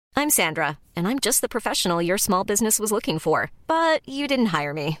I'm Sandra, and I'm just the professional your small business was looking for. But you didn't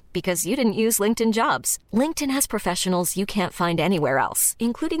hire me because you didn't use LinkedIn Jobs. LinkedIn has professionals you can't find anywhere else,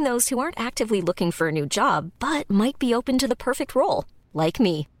 including those who aren't actively looking for a new job, but might be open to the perfect role, like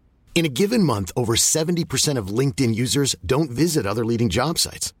me. In a given month, over 70% of LinkedIn users don't visit other leading job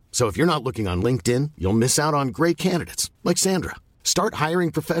sites. So if you're not looking on LinkedIn, you'll miss out on great candidates like Sandra. Start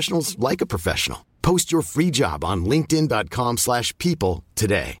hiring professionals like a professional. Post your free job on linkedin.com/people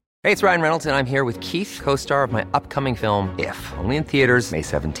today. Hey, it's Ryan Reynolds, and I'm here with Keith, co-star of my upcoming film, If, only in theaters May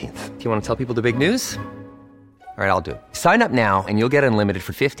 17th. Do you want to tell people the big news? All right, I'll do it. Sign up now and you'll get unlimited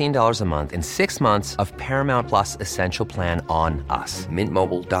for $15 a month and 6 months of Paramount Plus Essential Plan on us.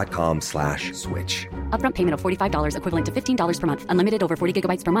 MintMobile.com/switch. Upfront payment of $45 equivalent to $15 per month. Unlimited over 40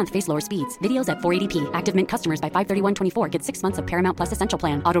 gigabytes per month. Face lower speeds. Videos at 480p. Active Mint customers by 531.24 get 6 months of Paramount Plus Essential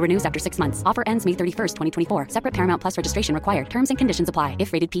Plan. Auto renews after 6 months. Offer ends May 31st, 2024. Separate Paramount Plus registration required. Terms and conditions apply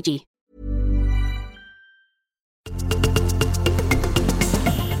if rated PG.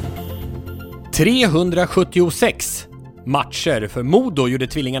 ...376 matcher för Modo gjorde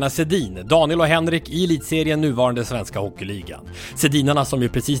tvillingarna Sedin, Daniel och Henrik i elitserien, nuvarande svenska hockeyligan. Sedinarna som ju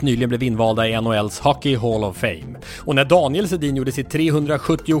precis nyligen blev invalda i NHLs Hockey Hall of Fame. Och när Daniel Sedin gjorde sitt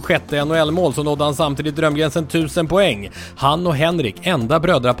 376 NHL-mål så nådde han samtidigt drömgränsen 1000 poäng. Han och Henrik, enda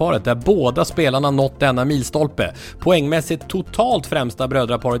brödraparet där båda spelarna nått denna milstolpe. Poängmässigt totalt främsta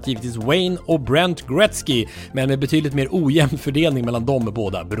brödraparet givetvis Wayne och Brent Gretzky, men med betydligt mer ojämn fördelning mellan de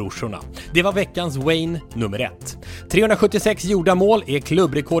båda brorsorna. Det var veckans Wayne nummer 1. 376 gjorda mål är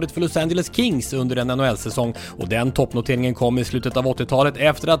klubbrekordet för Los Angeles Kings under en NHL-säsong, och den toppnoteringen kom i slutet av 80-talet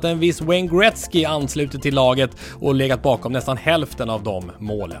efter att en viss Wayne Gretzky anslutit till laget och legat bakom nästan hälften av de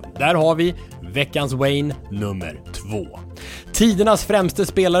målen. Där har vi veckans Wayne nummer 2. Tidernas främste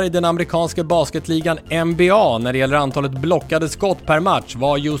spelare i den amerikanska basketligan NBA när det gäller antalet blockade skott per match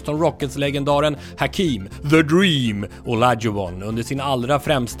var Houston Rockets-legendaren Hakeem The Dream Olajuwon. Under sin allra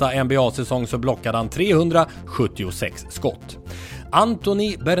främsta NBA-säsong så blockade han 376 skott.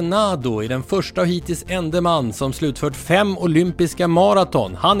 Anthony Bernardo är den första och hittills enda man som slutfört 5 olympiska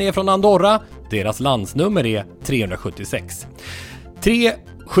maraton. Han är från Andorra, deras landsnummer är 376.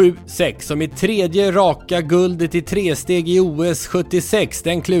 3-7-6 som i tredje raka guldet i tresteg i OS 76.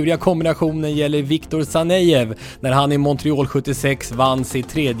 Den kluriga kombinationen gäller Viktor Sanejev när han i Montreal 76 vann sitt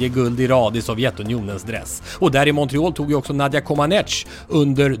tredje guld i rad i Sovjetunionens dress. Och där i Montreal tog ju också Nadia Comaneci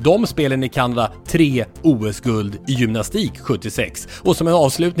under de spelen i Kanada 3 OS-guld i gymnastik 76. Och som en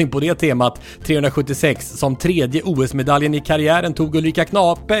avslutning på det temat 376 som tredje OS-medaljen i karriären tog Ulrika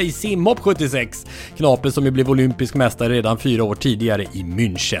Knape i simhopp 76. Knape som ju blev olympisk mästare redan 4 år tidigare i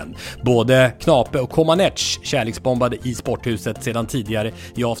München. Både Knape och Comaneci kärleksbombade i Sporthuset sedan tidigare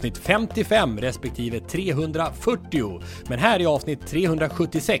i avsnitt 55 respektive 340. Men här är avsnitt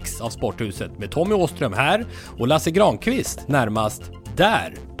 376 av Sporthuset med Tommy Åström här och Lasse Granqvist närmast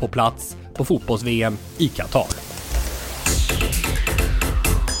där på plats på fotbolls-VM i Qatar.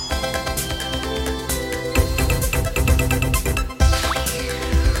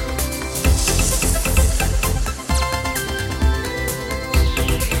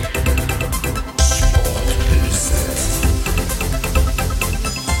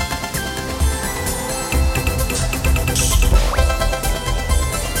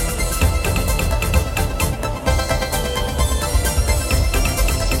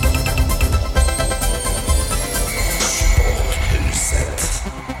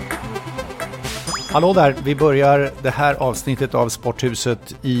 Hallå där, vi börjar det här avsnittet av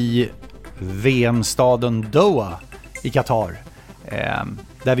Sporthuset i VM-staden Doha i Qatar.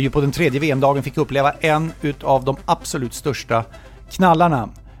 Där vi ju på den tredje VM-dagen fick uppleva en utav de absolut största knallarna,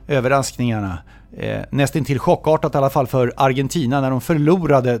 överraskningarna. Nästintill chockartat i alla fall för Argentina när de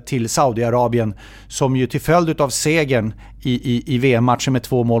förlorade till Saudiarabien, som ju till följd av segern i VM-matchen med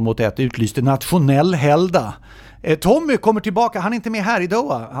 2-1 utlyste nationell helgdag. Tommy kommer tillbaka, han är inte med här i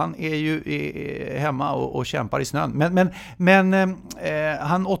Doha, han är ju hemma och kämpar i snön, men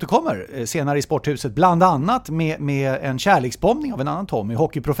han återkommer senare i Sporthuset, bland annat med en kärleksbombning av en annan Tommy,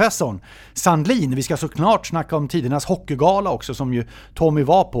 hockeyprofessorn Sandlin. Vi ska såklart snacka om tidernas hockeygala också, som ju Tommy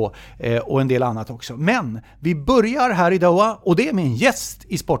var på, och en del annat också. Men vi börjar här i Doha, och det är med en gäst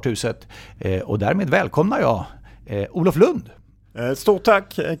i Sporthuset, och därmed välkomnar jag Olof Lundh. Stort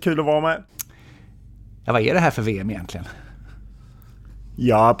tack, kul att vara med. Ja, vad är det här för VM egentligen?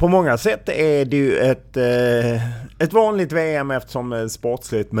 Ja, på många sätt är det ju ett vanligt VM eftersom det är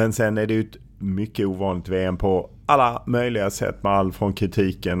sportsligt, men sen är det ju ett mycket ovanligt VM på alla möjliga sätt, med all från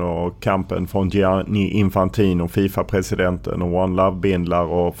kritiken och kampen från Gianni Infantino, FIFA-presidenten, och One Love-bindlar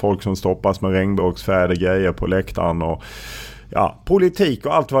och folk som stoppas med regnbågsfärdiga grejer på läktaren, och politik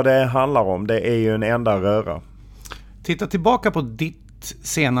och allt vad det handlar om, det är ju en enda röra. Titta tillbaka på ditt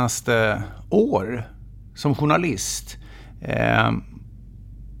senaste år som journalist.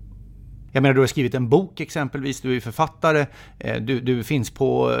 Jag menar, du har skrivit en bok exempelvis, du är författare, du finns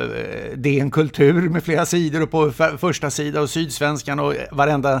på DN Kultur med flera sidor och på första sida och Sydsvenskan och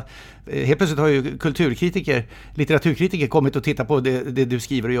varenda... Helt plötsligt har ju litteraturkritiker kommit och tittat på det du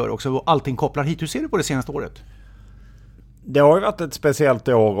skriver och gör också, och allting kopplar hit. Hur ser du på det senaste året? Det har ju varit ett speciellt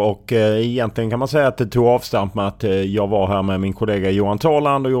år och egentligen kan man säga att det tog avstamp med att jag var här med min kollega Johan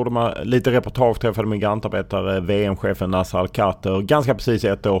Torland och gjorde lite reportage, träffade migrantarbetare, VM-chefen Nasser Al-Khater ganska precis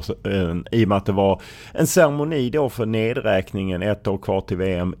ett år i och med att det var en ceremoni då för nedräkningen 1 år kvar till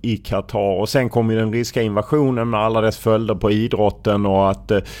VM i Qatar, och sen kom ju den ryska invasionen med alla dess följder på idrotten och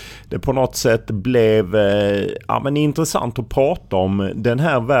att det på något sätt blev intressant att prata om den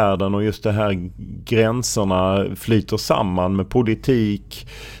här världen och just det här gränserna flyter samman med politik,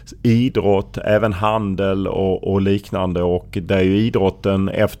 idrott, även handel och liknande, och där ju idrotten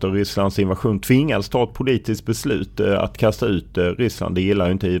efter Rysslands invasion tvingades ta ett politiskt beslut att kasta ut Ryssland. Det gillar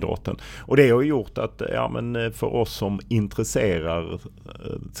ju inte idrotten. Och det har gjort att för oss som intresserar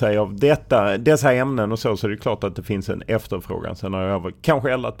sig av dessa ämnen och så är det klart att det finns en efterfrågan. Sen har jag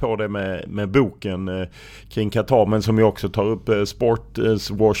kanske eldat på det med boken kring Qatar, men som ju också tar upp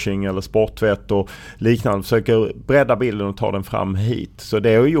sportswashing eller sportvett och liknande, försöker bredda bilden och ta den fram hit. Så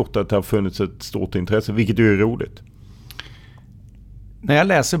det har gjort att det har funnits ett stort intresse, vilket ju är roligt. När jag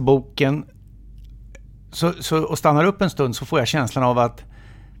läser boken och stannar upp en stund så får jag känslan av att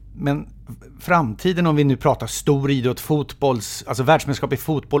framtiden, om vi nu pratar stor idrott, fotboll, alltså världsmästerskap i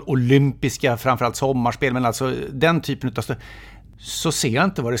fotboll, olympiska, framförallt sommarspel, men alltså den typen av så ser jag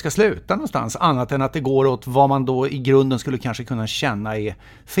inte var det ska sluta någonstans, annat än att det går åt vad man då i grunden skulle kanske kunna känna är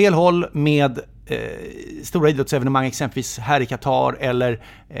fel håll med stora idrottsevenemang, exempelvis här i Qatar, eller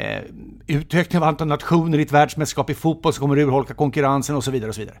utökning av antal nationer i ett världsmästerskap i fotboll som kommer att urholka konkurrensen och så vidare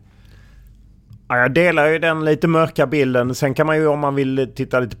och så vidare. Ja, jag delar ju den lite mörka bilden. Sen kan man ju, om man vill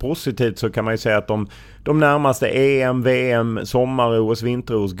titta lite positivt, så kan man ju säga att de närmaste EM, VM, sommar-OS,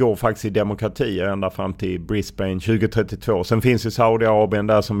 vinter-OS går faktiskt i demokrati ända fram till Brisbane 2032. Sen finns ju Saudiarabien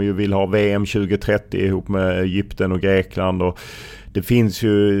där som ju vill ha VM 2030 ihop med Egypten och Grekland, och det finns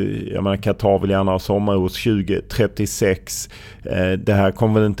ju, Qatar vill gärna ha sommar-OS 2036. Det här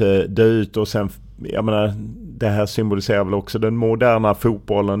kommer väl inte dö ut, och sen det här symboliserar väl också den moderna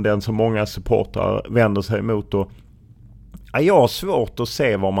fotbollen, den som många supportrar vänder sig emot. Och jag har svårt att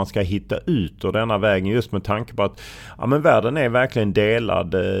se vad man ska hitta ut ur denna vägen, just med tanke på att världen är verkligen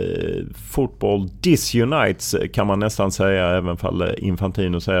delad. Fotboll disunites kan man nästan säga, även fall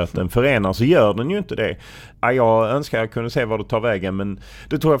Infantino säger att den förenar, så gör den ju inte det. Jag önskar jag kunde se vad det tar vägen, men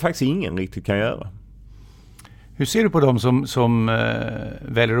det tror jag faktiskt ingen riktigt kan göra. Hur ser du på dem som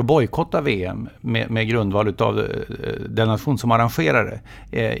väljer att bojkotta VM med grundval av den nation som arrangerar det?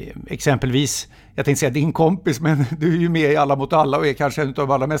 Exempelvis, jag tänkte säga din kompis, men du är ju med i Alla mot alla och är kanske en av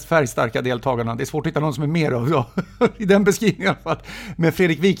de allra mest färgstarka deltagarna. Det är svårt att hitta någon som är mer av i den beskrivningen i alla fall. Men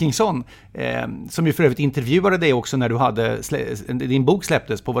Fredrik Wikingsson, som ju för övrigt intervjuade dig också när du hade din bok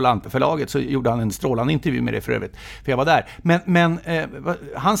släpptes på Volante-förlaget, så gjorde han en strålande intervju med dig för övrigt, för jag var där. Men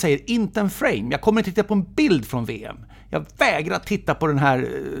han säger inte en frame. Jag kommer inte titta på en bild från VM. Jag vägrar titta på den här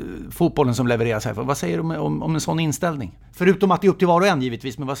fotbollen som levereras här. Vad säger du om en sån inställning? Förutom att det är upp till var och en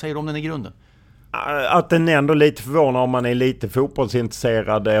givetvis, men vad säger du om den i grunden? Att den är ändå lite förvånad om man är lite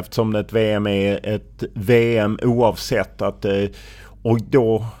fotbollsintresserad, eftersom ett VM är ett VM oavsett att, och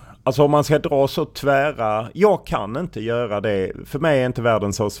då, alltså om man ska dra så tvära, jag kan inte göra det. För mig är inte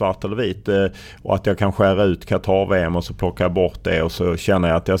världen så svart eller vit, och att jag kan skära ut Qatar-VM och så plockar jag bort det och så känner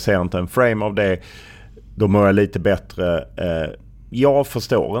jag att jag ser inte en frame av det, då mår jag lite bättre. Jag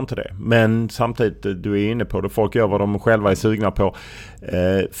förstår inte det. Men samtidigt, du är inne på det. Folk gör vad de själva är sugna på.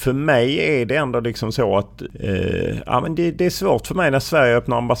 För mig är det ändå liksom så att men det är svårt för mig när Sverige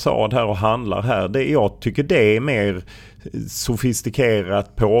öppnar ambassad här och handlar här. Jag tycker det är mer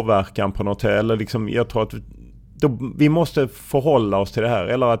sofistikerat påverkan på något. Eller liksom, jag tror att vi måste förhålla oss till det här.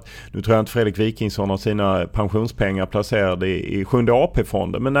 Eller att, nu tror jag inte Fredrik Wikingsson har sina pensionspengar placerade i 7:e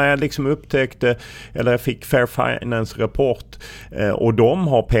AP-fonden. Men när jag liksom upptäckte, eller jag fick Fair Finance rapport, och de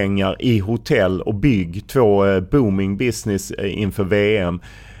har pengar i hotell och bygg, 2 booming business inför VM.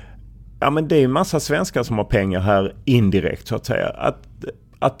 Ja, men det är en massa svenskar som har pengar här indirekt så att säga.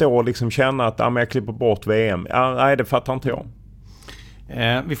 Att då liksom känna att jag klipper bort VM, nej, det fattar inte jag.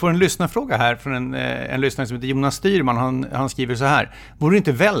 Vi får en lyssnarfråga här från en lyssnare som heter Jonas Styrman. Han skriver så här: vore det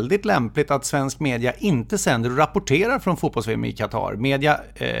inte väldigt lämpligt att svensk media inte sänder och rapporterar från fotbolls-VM i Qatar? Media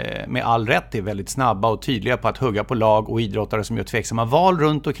med all rätt är väldigt snabba och tydliga på att hugga på lag och idrottare som gör tveksamma val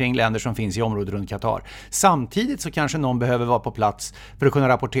runt och kring länder som finns i området runt Qatar. Samtidigt så kanske någon behöver vara på plats för att kunna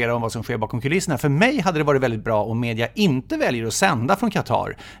rapportera om vad som sker bakom kulisserna. För mig hade det varit väldigt bra om media inte väljer att sända från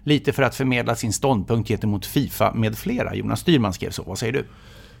Qatar, lite för att förmedla sin ståndpunkt gentemot FIFA med flera. Jonas Styrman skrev så. Vad säger du?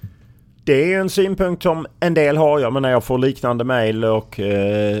 Det är en synpunkt som en del har. Jag menar, jag får liknande mejl och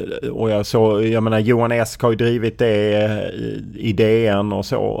jag menar, Johan Esk har ju drivit det i DN och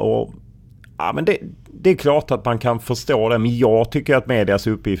så. Och, ja, men det är klart att man kan förstå det, men jag tycker att medias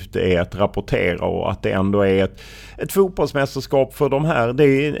uppgift är att rapportera och att det ändå är ett fotbollsmästerskap för de här.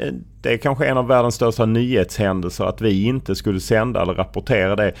 Det är kanske en av världens största nyhetshändelser att vi inte skulle sända eller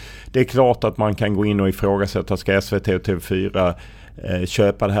rapportera det. Det är klart att man kan gå in och ifrågasätta, ska SVT och TV4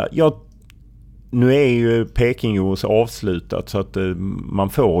 köpa det här? Nu är ju Peking-OS avslutat, så att man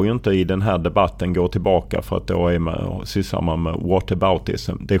får ju inte i den här debatten gå tillbaka, för att då sysslar man med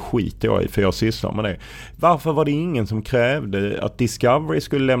whataboutism. Det skiter jag i, för jag sysslar med det. Varför var det ingen som krävde att Discovery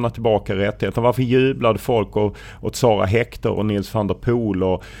skulle lämna tillbaka rättigheter? Varför jublade folk åt Sara Hector och Nils van der Poel?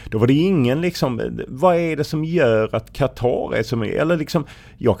 Och då var det ingen liksom, vad är det som gör att Qatar är som är? Eller liksom,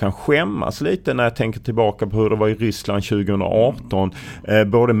 jag kan skämmas lite när jag tänker tillbaka på hur det var i Ryssland 2018.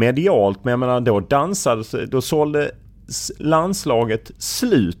 Både medialt, men jag menar, då sålde landslaget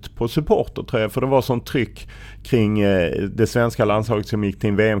slut på supportertröjor, för det var sån tryck kring det svenska landslaget som gick till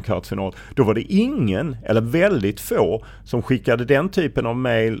en VM-kvartsfinal. Då var det ingen, eller väldigt få, som skickade den typen av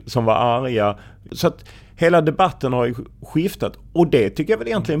mejl som var arga. Så att hela debatten har ju skiftat, och det tycker jag väl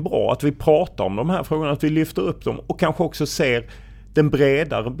egentligen bra, att vi pratar om de här frågorna, att vi lyfter upp dem och kanske också ser den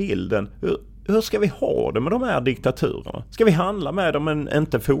bredare bilden. Hur ska vi ha det med de här diktaturerna? Ska vi handla med dem, men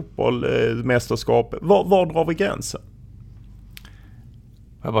inte fotboll, mästerskap? Var drar vi gränsen?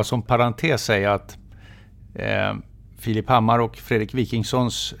 Jag bara som parentes säga att Filip Hammar och Fredrik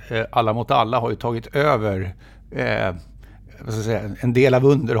Wikingssons Alla mot alla har ju tagit över en del av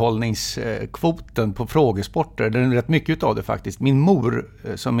underhållningskvoten på frågesporter. Det är rätt mycket av det faktiskt. Min mor,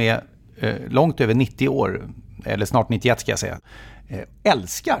 som är långt över 90 år, eller snart 91 ska jag säga,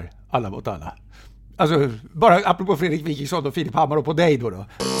 älskar Alla mot alla. Alltså, bara apropå Fredrik Wikingsson och Filip Hammar och på dig då.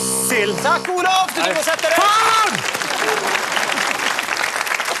 Sill. Tack Olof, du får sätta dig. Fan!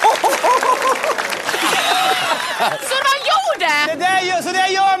 Så man gjorde! Så där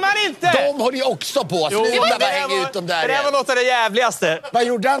gör man inte! De håller ju också på. Så det var bara hänga ut dem där. Det var något av det jävligaste. Vad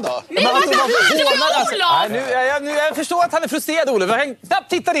gjorde han då? Nej, vad gjorde Olof? Jag förstår att han är frustrerad, Olof.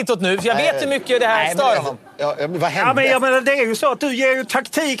 Titta ditåt nu, för jag vet hur mycket det här stör honom. Vad hände? Ja, men det är ju så att du ger ju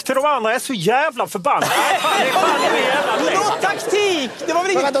taktik till de andra. Jag är så jävla förbannad. Vadå taktik? Det var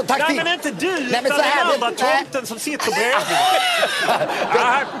väl inget... Vadå taktik? Nej, men inte du, nej, utan den andra tomten som sitter bredvid.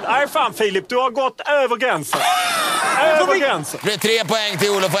 Nej, fan Filip, du har gått över gränsen. Över gränsen. Det blir 3 poäng till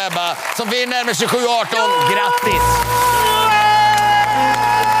Olof och Ebba, som vinner med 27-18. Grattis!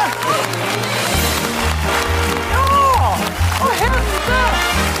 Ja! Vad hände?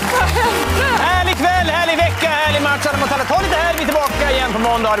 Härlig kväll, härlig vecka, härlig match. Ta lite här, vi är tillbaka igen på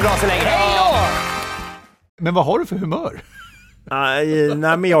måndag. Ha det bra så länge. Hej då! Men vad har du för humör? Nej,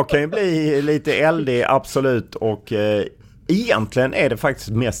 men jag kan ju bli lite eldig, absolut. Och egentligen är det faktiskt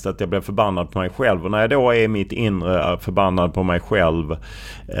mest att jag blir förbannad på mig själv. Och när jag då är mitt inre förbannad på mig själv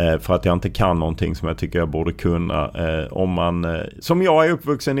för att jag inte kan någonting som jag tycker jag borde kunna. Om man, som jag är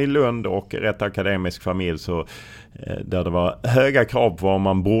uppvuxen i Lundh och rätt akademisk familj, så där det var höga krav på vad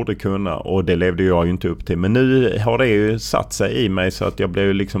man borde kunna, och det levde jag ju inte upp till. Men nu har det ju satt sig i mig, så att jag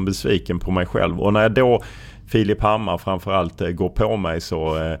blev liksom besviken på mig själv. Och när jag då Filip Hammar framförallt går på mig,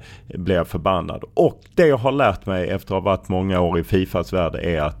 så blir jag förbannad. Och det jag har lärt mig efter att ha varit många år i FIFAs värld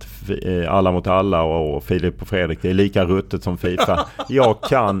är att Alla mot alla och Filip och Fredrik, det är lika ruttet som FIFA. Jag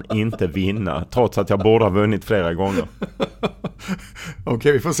kan inte vinna, trots att jag borde ha vunnit flera gånger.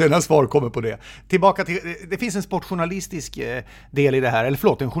 Okej, vi får se när svar kommer på det. Tillbaka till, det finns en sportjournalistisk del i det här, eller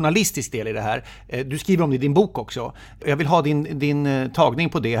förlåt, en journalistisk del i det här. Du skriver om det i din bok också. Jag vill ha din tagning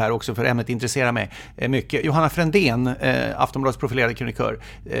på det här också, för ämnet intresserar mig mycket. Johanna Frändén, Aftonbladets profilerade krönikör,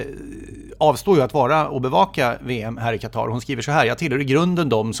 avstår ju att vara och bevaka VM här i Qatar. Hon skriver så här: jag tillhör i grunden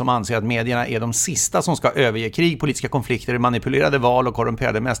de som anser att medierna är de sista som ska överge krig, politiska konflikter, manipulerade val och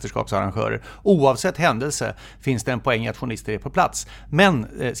korrumperade mästerskapsarrangörer. Oavsett händelse finns det en poäng att journalister är på plats. Men,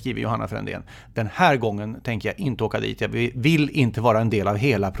 skriver Johanna Frändén, den här gången tänker jag inte åka dit. Jag vill inte vara en del av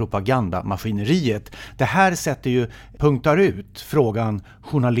hela propagandamaskineriet. Det här sätter ju, punktar ut frågan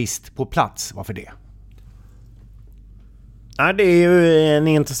journalist på plats. Varför det? Ja, det är ju en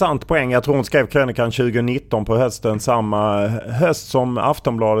intressant poäng. Jag tror hon skrev krönikan 2019 på hösten, samma höst som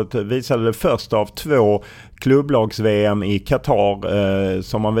Aftonbladet visade det första av 2 klubblags-VM i Qatar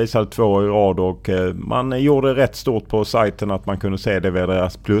som man visade 2 i rad, och man gjorde rätt stort på sajten att man kunde se det vid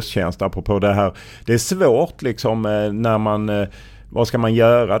deras plustjänst. Apropå det här, det är svårt liksom när man... Vad ska man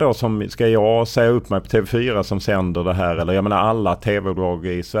göra då? Ska jag säga upp mig på TV4 som sänder det här? Eller jag menar alla TV-bolag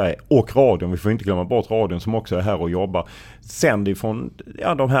i Sverige och radion. Vi får inte glömma bort radion som också är här och jobbar. Sänder från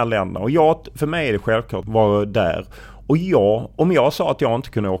de här länderna. Och för mig är det självklart att vara där. Och om jag sa att jag inte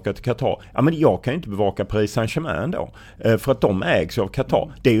kunde åka till Qatar, men jag kan ju inte bevaka Paris Saint-Germain då. För att de ägs av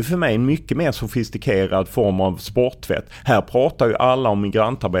Qatar. Det är ju för mig en mycket mer sofistikerad form av sporttvätt. Här pratar ju alla om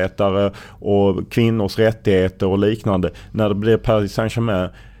migrantarbetare och kvinnors rättigheter och liknande. När det blir Paris Saint-Germain,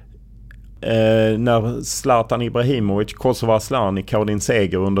 när Zlatan Ibrahimovic, Kosovo Asllani, Caroline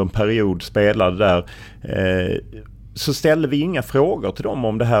Seger under en period spelade där, så ställer vi inga frågor till dem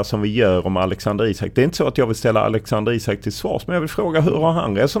om det här som vi gör om Alexander Isak. Det är inte så att jag vill ställa Alexander Isak till svars, men jag vill fråga hur har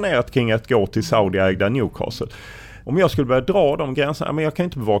han resonerat kring att gå till Saudi-ägda Newcastle? Om jag skulle börja dra de gränserna, men jag kan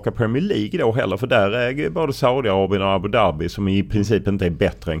inte bevaka Premier League då heller, för där äger både Saudiarabien och Abu Dhabi som i princip inte är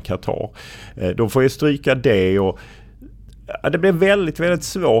bättre än Qatar. Då får jag stryka det, och det blir väldigt, väldigt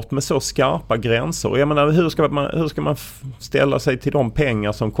svårt med så skarpa gränser. Och jag menar, hur ska man ställa sig till de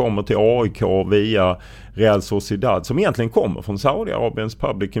pengar som kommer till AIK via Real Sociedad, som egentligen kommer från Saudiarabiens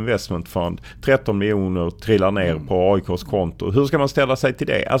Public Investment Fund. 13 miljoner trillar ner på AIKs konto. Hur ska man ställa sig till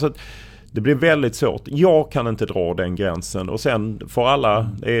det? Alltså, det blir väldigt svårt. Jag kan inte dra den gränsen. Och sen får alla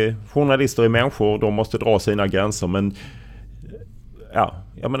journalister i människor, de måste dra sina gränser. Men ja,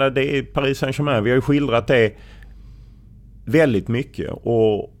 jag menar, det är Paris Saint-Germain. Vi har ju skildrat det väldigt mycket,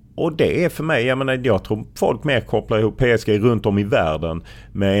 och det är för mig, jag tror folk mer kopplar ihop PSG runt om i världen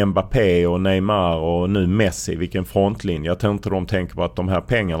med Mbappé och Neymar och nu Messi, vilken frontlinje. Jag tror inte de tänker på att de här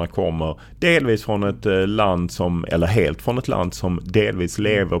pengarna kommer delvis från ett land eller helt från ett land som delvis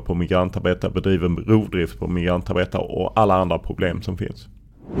lever på migrantarbetare, bedriver rovdrift på migrantarbetare och alla andra problem som finns.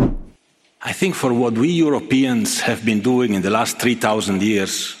 I think for what we Europeans have been doing in the last 3,000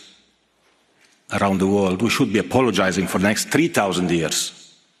 years around the world, we should be apologizing for the next 3,000 years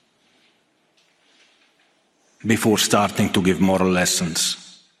before starting to give moral lessons.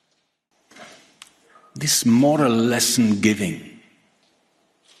 This moral lesson giving,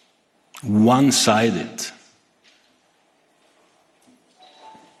 one-sided,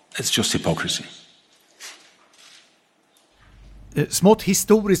 it's just hypocrisy. Smått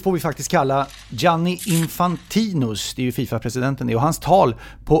historiskt får vi faktiskt kalla Gianni Infantinos, det är ju FIFA-presidenten, och hans tal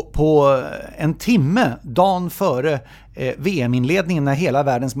på en timme dagen före VM-inledningen när hela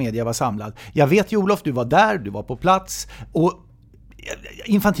världens media var samlad. Jag vet ju, Olof, du var där, du var på plats, och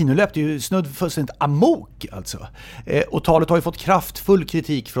Infantino löpte ju snudd fullständigt amok alltså. Och talet har ju fått kraftfull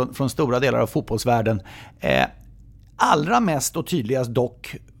kritik från stora delar av fotbollsvärlden. Allra mest och tydligast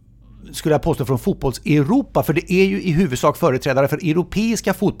dock skulle jag påstå från fotbolls-Europa, för det är ju i huvudsak företrädare för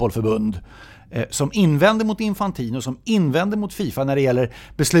europeiska fotbollförbund som invänder mot Infantino, som invänder mot FIFA när det gäller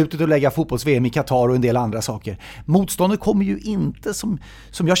beslutet att lägga fotbolls-VM i Qatar och en del andra saker. Motståndet kommer ju inte, som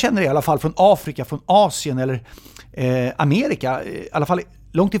jag känner i alla fall, från Afrika, från Asien eller Amerika, i alla fall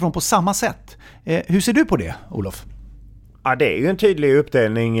långt ifrån på samma sätt. Hur ser du på det, Olof? Ja, det är ju en tydlig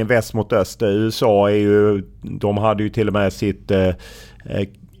uppdelning väst mot öst. USA de hade ju till och med sitt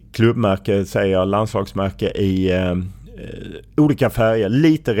klubbmärke, säger landslagsmärke, i olika färger,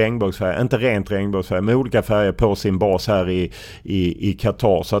 lite regnbågsfärger, inte rent regnbågsfärger, men olika färger på sin bas här i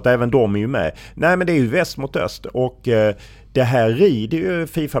Qatar, så att även de är ju med. Nej, men det är ju väst mot öst, och det här rider ju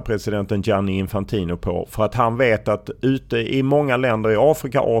FIFA-presidenten Gianni Infantino på, för att han vet att ute i många länder i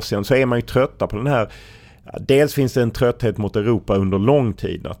Afrika och Asien så är man ju trötta på den här. Dels finns det en trötthet mot Europa under lång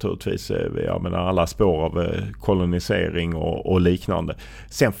tid naturligtvis. Jag menar, alla spår av kolonisering och liknande.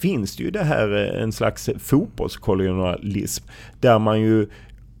 Sen finns det ju det här en slags fotbollskolonialism där man ju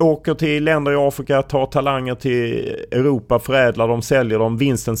åker till länder i Afrika, tar talanger till Europa, förädlar dem, säljer dem,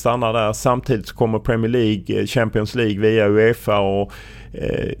 vinsten stannar där. Samtidigt kommer Premier League, Champions League via UEFA och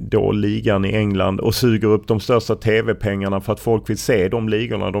då ligan i England och suger upp de största tv-pengarna för att folk vill se de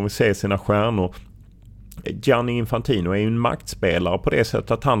ligorna, de vill se sina stjärnor. Gianni Infantino är ju en maktspelare på det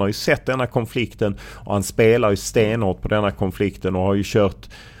sättet att han har ju sett denna konflikten och han spelar ju stenhårt på denna konflikten och har ju kört,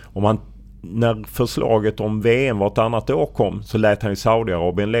 när förslaget om VM vartannat år kom så lät han ju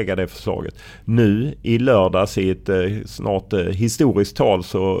Saudiarabien lägga det förslaget. Nu i lördags i ett snart historiskt tal,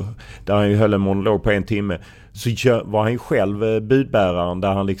 så där han ju höll en monolog på 1 timme, så var han ju själv budbäraren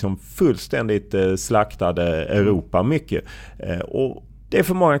där han liksom fullständigt slaktade Europa mycket. Och det är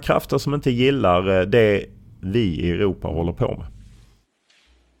för många krafter som inte gillar det vi i Europa håller på med.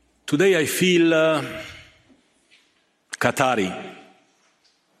 Today I feel Qatari.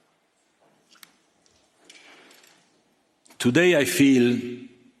 Today I feel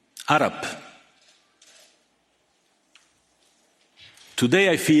Arab.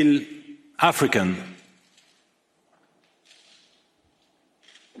 Today I feel African.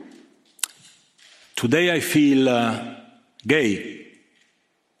 Today I feel gay.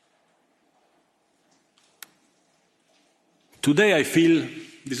 Today I feel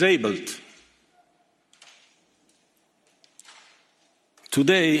disabled.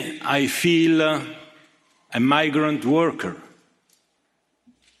 Today I feel a migrant worker.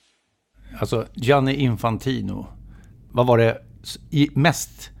 Alltså Gianni Infantino, vad var det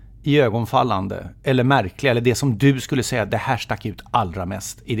mest i ögonfallande eller märkliga, eller det som du skulle säga det här stack ut allra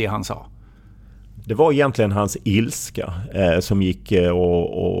mest i det han sa? Det var egentligen hans ilska som gick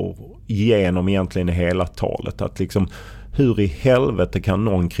och igenom egentligen hela talet. Att liksom, hur i helvete kan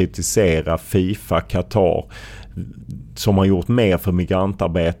någon kritisera FIFA, Qatar, som har gjort mer för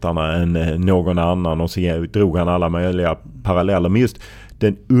migrantarbetarna än någon annan, och så drog han alla möjliga paralleller. Men just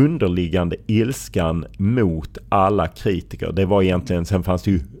den underliggande ilskan mot alla kritiker, det var egentligen, sen fanns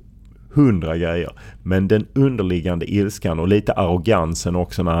det ju 100 grejer, men den underliggande ilskan och lite arrogansen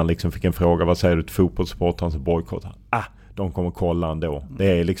också när han liksom fick en fråga, vad säger du till fotbollssportaren som bojkottar? De kommer kolla ändå.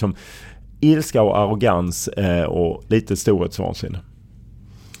 Det är liksom ilska och arrogans och lite storhetsvansinne.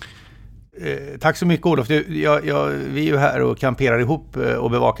 Tack så mycket, Olof. Vi är ju här och kamperar ihop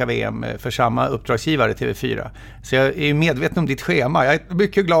och bevakar VM för samma uppdragsgivare, TV4. Så jag är medveten om ditt schema. Jag är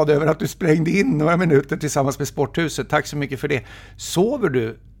mycket glad över att du sprängde in några minuter tillsammans med Sporthuset. Tack så mycket för det. Sover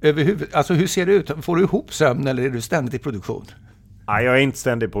du överhuvud? Alltså hur ser det ut? Får du ihop sömn eller är du ständigt i produktion? Nej, jag är inte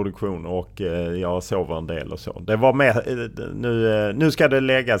ständig i produktion och jag sover en del och så. Det var med, nu ska det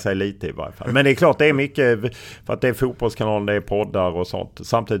lägga sig lite i varje fall. Men det är klart, det är mycket, för att det är fotbollskanalen, det är poddar och sånt.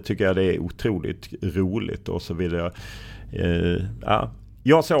 Samtidigt tycker jag det är otroligt roligt, och så vill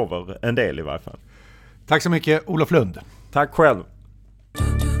jag sover en del i varje fall. Tack så mycket, Olof Lundh. Tack själv.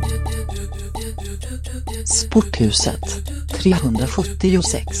 Sporthuset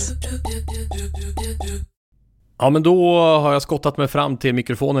 376. Ja, men då har jag skottat mig fram till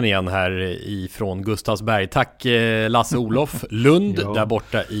mikrofonen igen här ifrån Gustavsberg. Tack Lasse-Olof Lundh där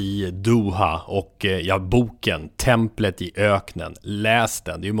borta i Doha. Och boken Templet i öknen, läs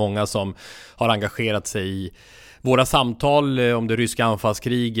den. Det är ju många som har engagerat sig i våra samtal om det ryska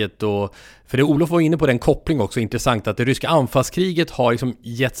anfallskriget, och för det Olof var inne på den koppling också, intressant att det ryska anfallskriget har liksom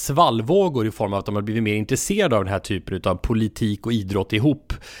gett svallvågor i form av att de har blivit mer intresserade av den här typen av politik och idrott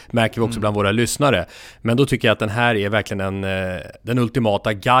ihop, märker vi också bland våra lyssnare. Men då tycker jag att den här är verkligen den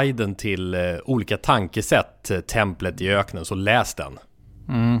ultimata guiden till olika tankesätt, Templet i öknen, så läs den.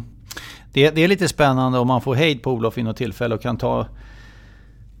 Det är lite spännande om man får hejd på Olof i något tillfälle och kan ta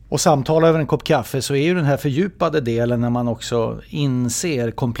och samtala över en kopp kaffe, så är ju den här fördjupade delen när man också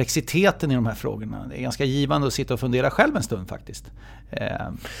inser komplexiteten i de här frågorna. Det är ganska givande att sitta och fundera själv en stund faktiskt.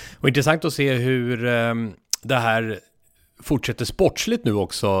 Och intressant att se hur det här fortsätter sportsligt nu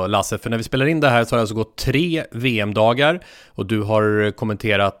också, Lasse. För när vi spelar in det här så har det alltså gått 3 VM-dagar och du har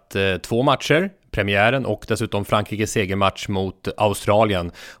kommenterat 2 matcher. Premiären och dessutom Frankrikes segermatch mot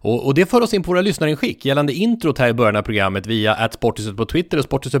Australien. Och det för oss in på våra lyssnarinskick gällande introt här i början av programmet via @Sporthuset på Twitter och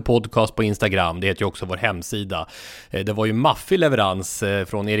Sporthuset podcast på Instagram. Det heter ju också vår hemsida. Det var ju maffig leverans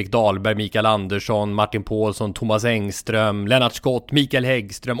från Erik Dahlberg, Mikael Andersson, Martin Paulsson, Thomas Engström, Lennart Skott, Mikael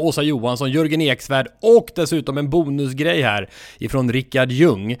Häggström, Åsa Johansson, Jörgen Eksvärd och dessutom en bonusgrej här ifrån Rickard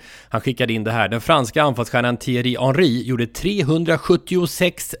Ljung. Han skickade in det här. Den franska anfallsstjärnan Thierry Henry gjorde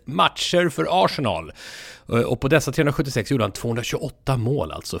 376 matcher för Arsenal. Och på dessa 376 gjorde han 228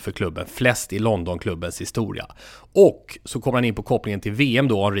 mål alltså för klubben, flest i Londonklubbens historia. Och så kommer han in på kopplingen till VM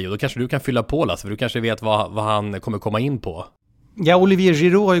då, Henry, och då kanske du kan fylla på, Lasse, för du kanske vet vad han kommer komma in på. Ja, Olivier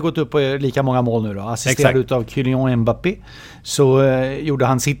Giroud har ju gått upp på lika många mål nu då. Assisterad utav Kylian Mbappé. Så gjorde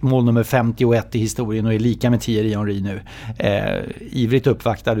han sitt mål nummer 51 i historien och är lika med Thierry Henry nu. Ivrigt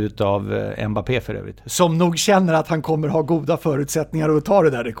uppvaktad utav Mbappé för övrigt. Som nog känner att han kommer ha goda förutsättningar att ta det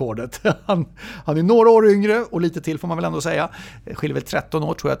där rekordet. Han är några år yngre och lite till får man väl ändå säga. Skiljer väl 13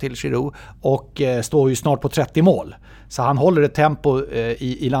 år tror jag till Giroud. Och står ju snart på 30 mål. Så han håller ett tempo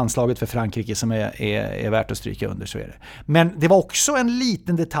i landslaget för Frankrike som är värt att stryka under, så är det. Men det var också en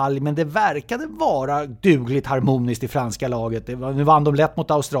liten detalj, men det verkade vara dugligt harmoniskt i franska laget. Nu vann de lätt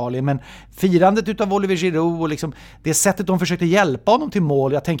mot Australien, men firandet utav Olivier Giroud och liksom det sättet de försökte hjälpa honom till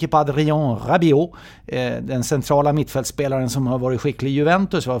mål. Jag tänker på Adrien Rabiot, den centrala mittfältspelaren som har varit skicklig i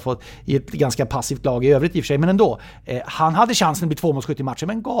Juventus och har fått i ett ganska passivt lag i övrigt i och för sig, men ändå. Han hade chansen att bli 2-målsskytt i matchen,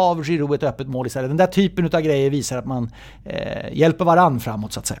 men gav Giroud ett öppet mål istället. Den där typen av grejer visar att man hjälper varann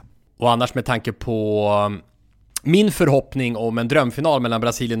framåt, så att säga. Och annars med tanke på min förhoppning om en drömfinal mellan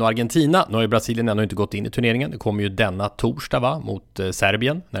Brasilien och Argentina. Nu har ju Brasilien ännu inte gått in i turneringen. Det kommer ju denna torsdag mot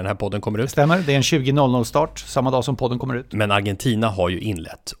Serbien när den här podden kommer ut. Stämmer, det är en 20.00 start samma dag som podden kommer ut. Men Argentina har ju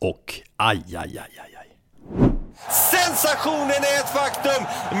inlett och aj. Sensationen är ett faktum.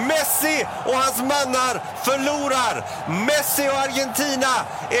 Messi och hans mannar förlorar. Messi och Argentina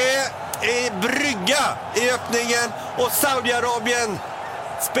är brygga i öppningen och Saudiarabien,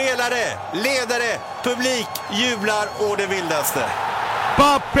 spelare, ledare, publik jublar å det vildaste.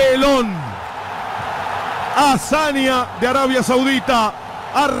 Papelón. Hazaña de Arabia Saudita.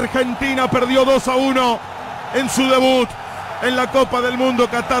 Argentina perdió 2-1 en su debut en la Copa del Mundo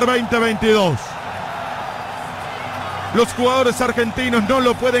Qatar 2022. Los jugadores argentinos no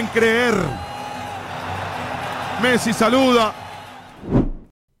lo pueden creer. Messi saluda.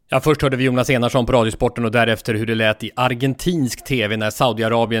 Ja, först hörde vi Jonas Enarsson på Radiosporten och därefter hur det lät i argentinsk tv när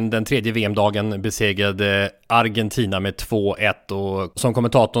Saudiarabien den tredje VM-dagen besegrade Argentina med 2-1. Och som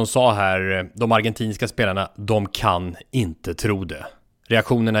kommentatorn sa här, de argentinska spelarna, de kan inte tro det.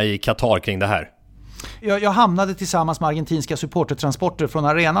 Reaktionerna i Qatar kring det här? Jag hamnade tillsammans med argentinska supportertransporter från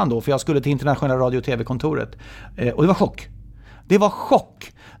arenan då, för jag skulle till internationella radio- och tv-kontoret. Och det var chock. Det var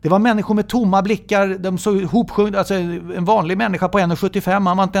chock. Det var människor med tomma blickar, de såg ihopsjungna, alltså en vanlig människa på 1,75,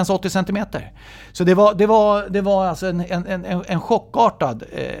 han var inte ens 80 centimeter. Så det var alltså en chockartad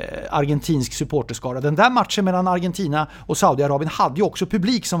argentinsk supporterskara. Den där matchen mellan Argentina och Saudiarabien hade ju också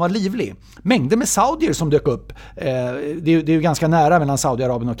publik som var livlig. Mängder med saudier som dök upp. Det är ju ganska nära mellan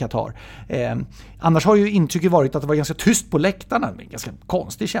Saudiarabien och Qatar. Annars har ju intrycket varit att det var ganska tyst på läktarna. En ganska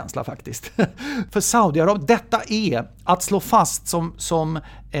konstig känsla faktiskt. För Saudiarabien, detta är att slå fast som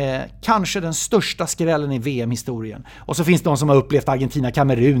kanske den största skrällen i VM-historien. Och så finns det de som har upplevt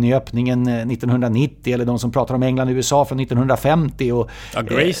Argentina-Kamerun i öppningen 1990, eller de som pratar om England-USA från 1950. Och,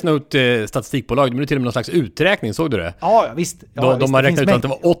 Grace Note statistikbolag, det är till och med någon slags uträkning, såg du det? Ja, visst. De har räknat ut att det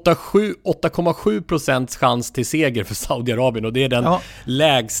var 8,7% chans till seger för Saudiarabien, och det är den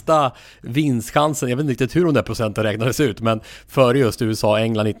lägsta vinstchansen. Jag vet inte riktigt hur de där procenten räknades ut, men före just USA,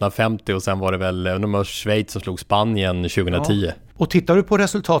 England 1950 och sen var det väl Schweiz som slog Spanien 2010. Ja. Och tittar du på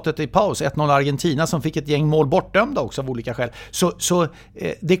resultatet i paus, 1-0 Argentina som fick ett gäng mål bortdömda också av olika skäl, så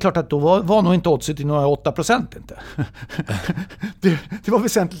det är klart att då var nog inte oddset i några 8% inte. det var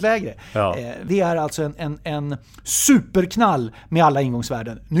väsentligt lägre. Ja. Det är alltså en superknall med alla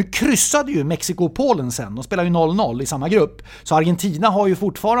ingångsvärden. Nu kryssade ju Mexiko och Polen sen, de spelar ju 0-0 i samma grupp. Så Argentina har ju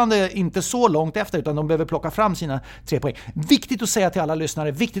fortfarande inte så långt efter, utan de behöver plocka fram sina 3 poäng. Viktigt att säga till alla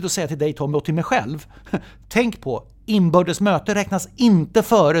lyssnare, viktigt att säga till dig Tommy och till mig själv. Tänk på, inbördes möte räknas inte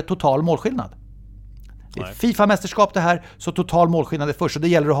före total målskillnad. Det är FIFA-mästerskap det här, så total målskillnad är först, och det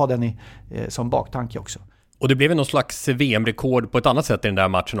gäller att ha den som baktanke också. Och det blev någon slags VM-rekord på ett annat sätt i den där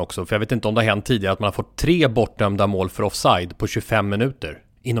matchen också, för jag vet inte om det har hänt tidigare att man har fått 3 bortdömda mål för offside på 25 minuter.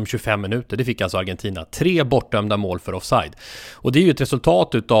 Inom 25 minuter, det fick alltså Argentina. 3 bortdömda mål för offside. Och det är ju ett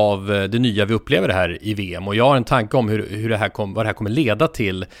resultat av det nya vi upplever det här i VM, och jag har en tanke om vad det här kommer leda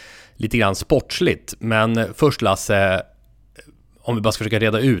till lite grann sportsligt. Men först Lasse, om vi bara ska försöka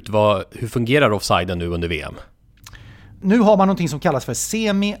reda ut, hur fungerar offsiden nu under VM? Nu har man någonting som kallas för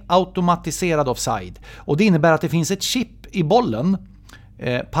semi-automatiserad offside. Och det innebär att det finns ett chip i bollen.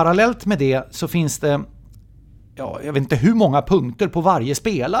 Parallellt med det så finns det, jag vet inte hur många punkter på varje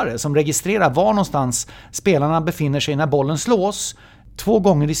spelare som registrerar var någonstans spelarna befinner sig när bollen slås. 2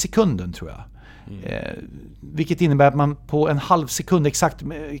 gånger i sekunden tror jag. Vilket innebär att man på en halv sekund exakt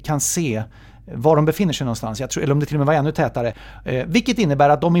kan se var de befinner sig någonstans. Jag tror, eller om det till och med var ännu tätare. Vilket innebär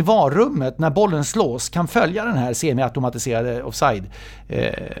att de i varummet när bollen slås kan följa den här semi-automatiserade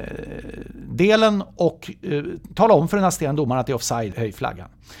offside-delen och tala om för den assisterande domaren att det är offside, höj flaggan.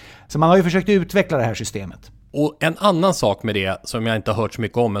 Så man har ju försökt utveckla det här systemet. Och en annan sak med det som jag inte har hört så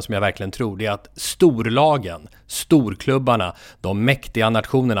mycket om, men som jag verkligen tror, det är att storlagen, storklubbarna, de mäktiga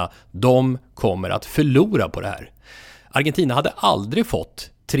nationerna, de kommer att förlora på det här. Argentina hade aldrig fått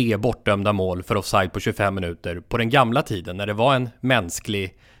 3 bortdömda mål för offside på 25 minuter på den gamla tiden när det var en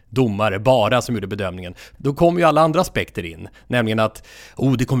mänsklig domare bara som gjorde bedömningen. Då kommer ju alla andra aspekter in. Nämligen att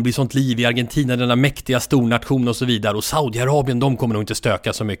det kommer bli sånt liv i Argentina, denna mäktiga stornation och så vidare. Och Saudiarabien, de kommer nog inte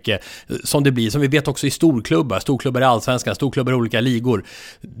stöka så mycket som det blir. Som vi vet också i storklubbar i Allsvenskan, storklubbar i olika ligor.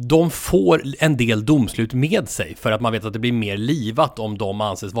 De får en del domslut med sig för att man vet att det blir mer livat om de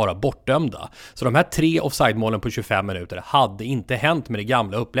anses vara bortdömda. Så de här 3 offside-målen på 25 minuter hade inte hänt med det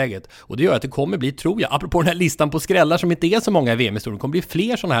gamla upplägget. Och det gör att det kommer bli, tror jag, apropå den här listan på skrällar som inte är så många i VM-historien, kommer bli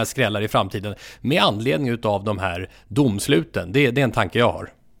fler sådana här skrällar i framtiden med anledning av de här domsluten. Det är en tanke jag har.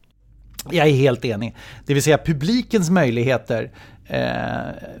 Jag är helt enig. Det vill säga publikens möjligheter,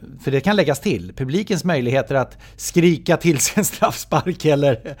 för det kan läggas till, publikens möjligheter att skrika till sig en straffspark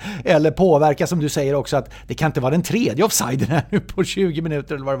eller påverka, som du säger också, att det kan inte vara den 3:e offsiden här nu på 20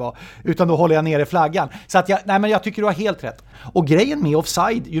 minuter eller vad det var, utan då håller jag nere flaggan. Så att jag tycker du har helt rätt. Och grejen med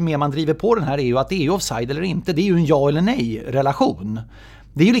offside, ju mer man driver på den här, är ju att det är offside eller inte. Det är ju en ja eller nej relation.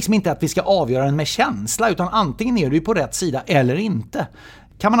 Det är ju liksom inte att vi ska avgöra den med känsla, utan antingen är du på rätt sida eller inte.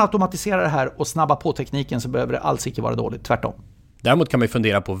 Kan man automatisera det här och snabba på tekniken så behöver det alls inte vara dåligt, tvärtom. Däremot kan man ju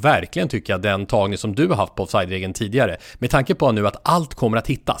fundera på, verkligen tycker jag, den tagning som du har haft på offside-regeln tidigare. Med tanke på nu att allt kommer att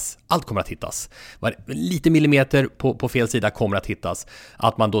hittas. Allt kommer att hittas. Lite millimeter på fel sida kommer att hittas.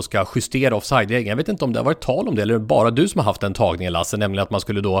 Att man då ska justera offside-regeln. Jag vet inte om det har varit tal om det, eller bara du som har haft den tagningen, Lasse. Nämligen att man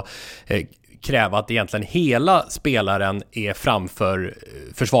skulle då kräva att egentligen hela spelaren är framför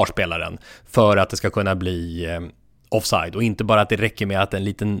försvarsspelaren för att det ska kunna bli offside, och inte bara att det räcker med att en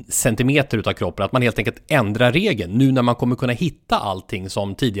liten centimeter utav kroppen, att man helt enkelt ändrar regeln nu när man kommer kunna hitta allting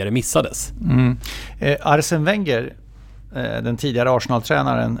som tidigare missades. Arsene Wenger, den tidigare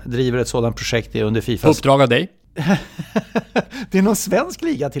Arsenal-tränaren, driver ett sådant projekt under FIFA. Uppdrag av dig? Det är någon svensk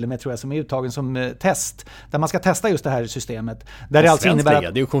liga till och med, tror jag, som är uttagen som test, där man ska testa just det här systemet. Där det alltså innebär att... Det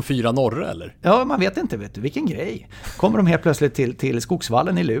är ju kom 4 norra, eller? Ja, man vet inte, vilken grej. Kommer de helt plötsligt till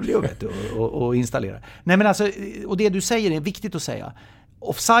Skogsvallen i Luleå, vet du, och installerar. Nej, men alltså, och det du säger är viktigt att säga.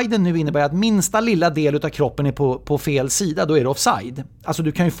 Offsiden nu innebär att minsta lilla del av kroppen är på fel sida, då är det offside. Alltså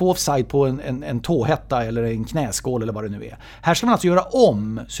du kan ju få offside på en tåhätta eller en knäskål eller vad det nu är. Här ska man alltså göra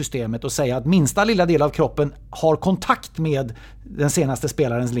om systemet och säga att minsta lilla del av kroppen har kontakt med den senaste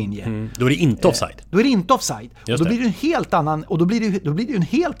spelarens linje. Då är det inte offside. Då är det inte offside. Och då blir det en helt annan, och då blir det en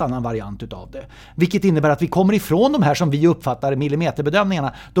helt annan variant utav det. Vilket innebär att vi kommer ifrån de här som vi uppfattar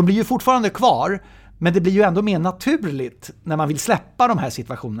millimeterbedömningarna. De blir ju fortfarande kvar, men det blir ju ändå mer naturligt när man vill släppa de här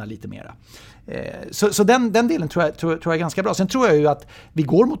situationerna lite mera. Så den delen tror jag är ganska bra. Sen tror jag ju att vi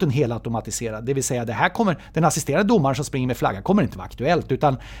går mot en helautomatiserad. Det vill säga det här kommer, den assisterande domaren som springer med flagga kommer inte vara aktuellt,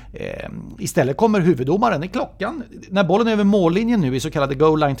 utan istället kommer huvuddomaren i klockan. När bollen är över mållinjen nu i så kallade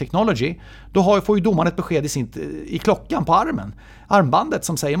goal line technology, då får ju domaren ett besked i klockan på armbandet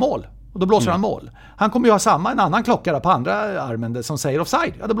som säger mål. Och då blåser han mål. Han kommer ju ha en annan klocka på andra armen som säger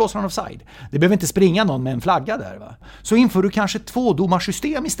offside. Ja, då blåser han offside. Det behöver inte springa någon med en flagga där, va? Så inför du kanske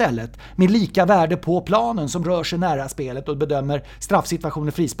 2-domarsystem istället med lika värde på planen som rör sig nära spelet och bedömer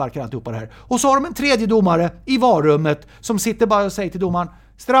straffsituationer, frisparkar och alltihopa det här. Och så har de en tredje domare i varummet som sitter bara och säger till domaren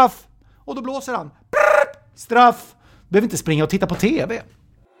straff. Och då blåser han. Straff. Behöver inte springa och titta på TV.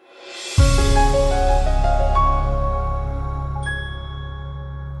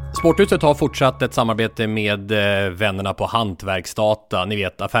 Sporthuset har fortsatt ett samarbete med vännerna på Hantverksdata. Ni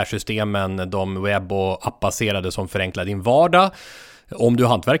vet, affärssystemen, de webb- och appbaserade som förenklar din vardag. Om du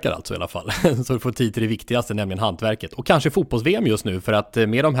hantverkar alltså i alla fall. Så du får tid till det viktigaste, nämligen hantverket. Och kanske fotbolls-VM just nu, för att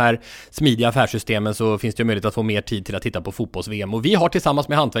med de här smidiga affärssystemen så finns det ju möjlighet att få mer tid till att titta på fotbolls-VM. Och vi har tillsammans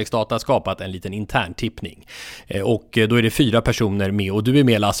med Hantverksdata skapat en liten intern tippning. Och då är det 4 personer med, och du är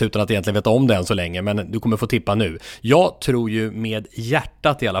med, Lasse, utan att egentligen veta om det än så länge, men du kommer få tippa nu. Jag tror ju med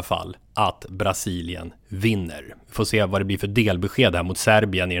hjärtat i alla fall att Brasilien vinner. Får se vad det blir för delbesked här mot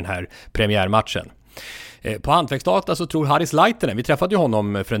Serbien i den här premiärmatchen. På Hantverksdata så tror Haris Laitinen, vi träffade ju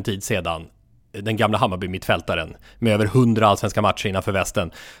honom för en tid sedan, den gamla Hammarby-mittfältaren med över 100 allsvenska matcher innanför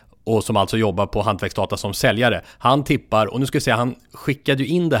västen, och som alltså jobbar på Hantverksdata som säljare. Han tippar, och nu ska jag säga, han skickade ju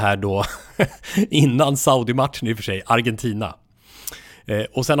in det här då innan Saudi-matchen i och för sig, Argentina.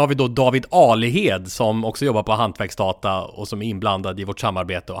 Och sen har vi då David Alihed som också jobbar på Hantverksdata och som är inblandad i vårt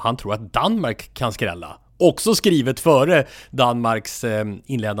samarbete, och han tror att Danmark kan skrälla. Också skrivet före Danmarks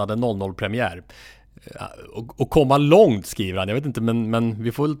inledande 0-0-premiär. Och komma långt, skriver han. Jag vet inte, men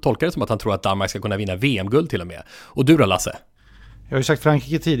vi får väl tolka det som att han tror att Danmark ska kunna vinna VM-guld till och med. Och du då, Lasse? Jag har ju sagt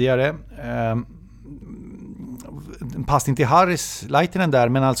Frankrike tidigare. En passning till Haris Laitinen där,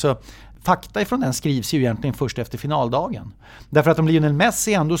 men alltså fakta ifrån den skrivs ju egentligen först efter finaldagen. Därför att om Lionel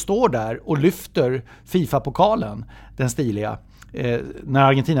Messi ändå står där och lyfter FIFA-pokalen, den stiliga, när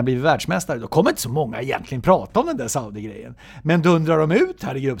Argentina blir världsmästare, då kommer inte så många egentligen prata om den där Saudi-grejen. Men dundrar de ut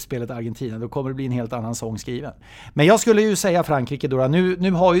här i gruppspelet Argentina, då kommer det bli en helt annan sång skriven. Men jag skulle ju säga Frankrike då,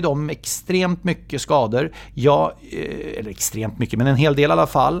 nu har ju de extremt mycket skador. Eller extremt mycket, men en hel del i alla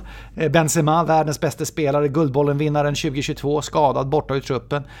fall. Benzema, världens bästa spelare, Guldbollen-vinnaren 2022, skadad, borta ur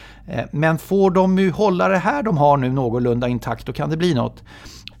truppen. Men får de ju hålla det här de har nu någorlunda intakt, då kan det bli något.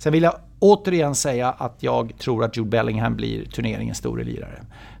 Sen vill jag återigen säga att jag tror att Jude Bellingham blir turneringens store lirare.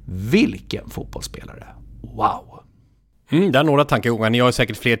 Vilken fotbollsspelare! Wow! Det är några tankegångar. Ni har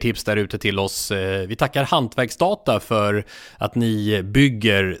säkert fler tips där ute till oss. Vi tackar Hantverksdata för att ni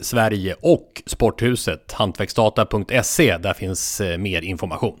bygger Sverige och Sporthuset. Hantverksdata.se, där finns mer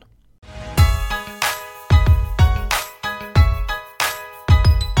information.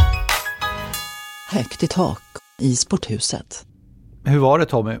 Högt i tak i Sporthuset. Hur var det,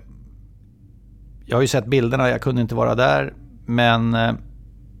 Tommy? Jag har ju sett bilderna, jag kunde inte vara där. Men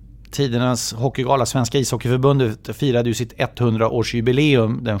tidernas hockeygala, Svenska ishockeyförbundet, firade ju sitt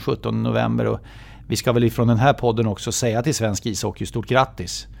 100-årsjubileum den 17 november. Och vi ska väl ifrån den här podden också säga till svensk ishockey stort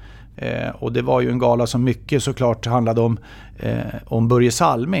grattis. Och det var ju en gala som mycket såklart handlade om Börje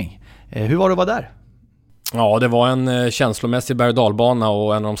Salming. Hur var det att vara där? Ja, det var en känslomässig berg- och dalbana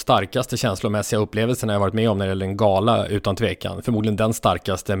och en av de starkaste känslomässiga upplevelserna jag varit med om när det gäller en gala, utan tvekan. Förmodligen den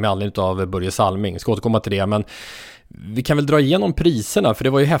starkaste med anledning av Börje Salming. Jag ska återkomma till det, men vi kan väl dra igenom priserna, för det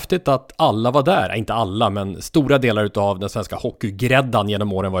var ju häftigt att alla var där. Inte alla, men stora delar av den svenska hockeygräddan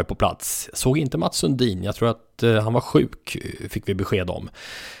genom åren var ju på plats. Såg inte Mats Sundin, jag tror att han var sjuk, fick vi besked om.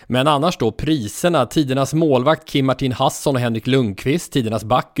 Men annars då, priserna: tidernas målvakt Kim Martin Hasson och Henrik Lundqvist, tidernas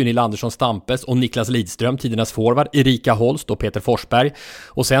back Gunilla Andersson Stampes och Niklas Lidström, tidernas forward Erika Holst och Peter Forsberg,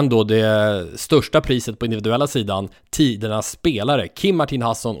 och sen då det största priset på individuella sidan, tidernas spelare Kim Martin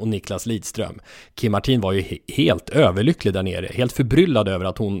Hasson och Niklas Lidström. Kim Martin var ju helt överlycklig där nere, helt förbryllad över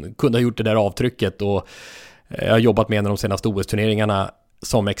att hon kunde ha gjort det där avtrycket, och jag har jobbat med henne de senaste OS-turneringarna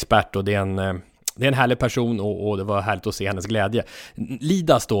som expert, och det är en härlig person, och det var härligt att se hennes glädje.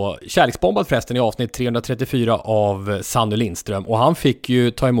 Lidas då, kärleksbombad förresten i avsnitt 334 av Sanny Lindström, och han fick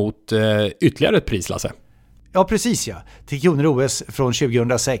ju ta emot ytterligare ett pris, Lasse. Ja, precis ja. Till Kronor OS från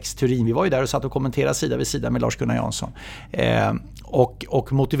 2006, Turin. Vi var ju där och satt och kommenterade sida vid sida med Lars-Gunnar Jansson.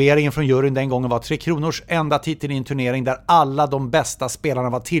 Och motiveringen från juryn den gången var 3 Kronors enda titel i en turnering där alla de bästa spelarna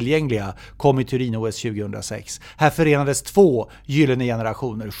var tillgängliga, kom i Turin OS 2006. Här förenades 2 gyllene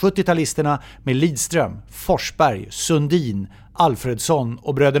generationer. 70-talisterna med Lidström, Forsberg, Sundin, Alfredsson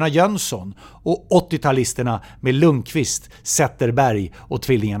och bröderna Jönsson, och 80-talisterna med Lundqvist, Zetterberg och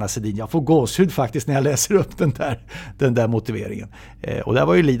tvillingarna Sedin. Jag får gåshud faktiskt när jag läser upp den där motiveringen. Och där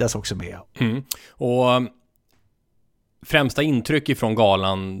var ju Lidas också med. Och främsta intryck ifrån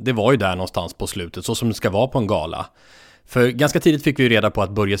galan, det var ju där någonstans på slutet, så som det ska vara på en gala. För ganska tidigt fick vi reda på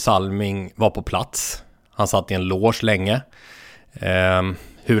att Börje Salming var på plats. Han satt i en loge länge.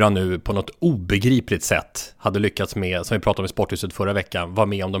 Hur han nu på något obegripligt sätt hade lyckats med, som vi pratade om i Sporthuset förra veckan, var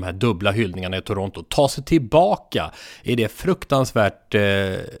med om de här dubbla hyllningarna i Toronto. Ta sig tillbaka i det fruktansvärt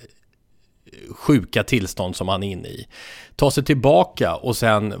sjuka tillstånd som han är inne i. Ta sig tillbaka och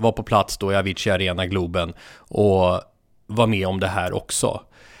sen var på plats då i Avicii Arena, Globen, och var med om det här också.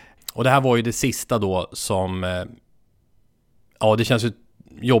 Och det här var ju det sista då som... Ja, det känns ju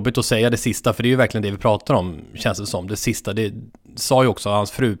jobbigt att säga det sista, för det är ju verkligen det vi pratar om, känns det som. Det sista, det sa ju också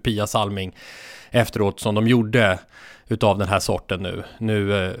hans fru Pia Salming efteråt, som de gjorde utav den här sorten nu.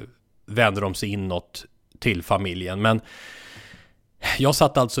 Nu vänder de sig inåt till familjen. Men jag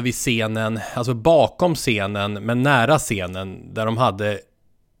satt alltså vid scenen, alltså bakom scenen, men nära scenen, där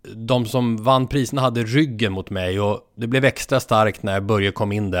de som vann priserna hade ryggen mot mig, och det blev extra starkt när Börje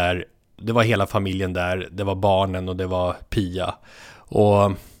kom in där. Det var hela familjen där, det var barnen och det var Pia.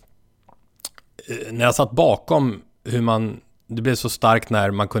 Och när jag satt bakom, det blev så starkt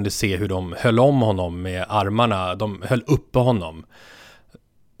när man kunde se hur de höll om honom med armarna, de höll uppe honom.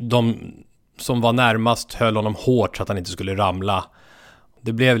 De som var närmast höll honom hårt så att han inte skulle ramla.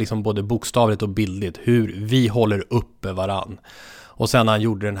 Det blev liksom både bokstavligt och bildligt hur vi håller uppe varann. Och sen han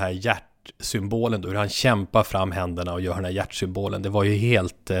gjorde den här hjärtsymbolen då, hur han kämpar fram händerna och gör den här hjärtsymbolen. Det var ju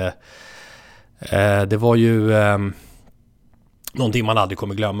helt... det var ju någonting man aldrig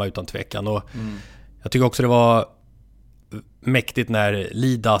kommer glömma utan tvekan. Och jag tycker också det var mäktigt när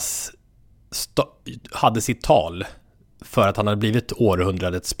Lidas hade sitt tal för att han hade blivit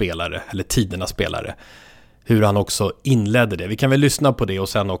århundradets spelare, eller tidernas spelare. Hur han också inledde det. Vi kan väl lyssna på det, och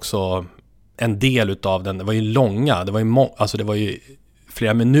sen också en del utav den. Det var ju långa, det var ju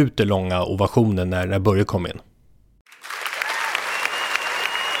flera minuter långa ovationer när Börje kom in.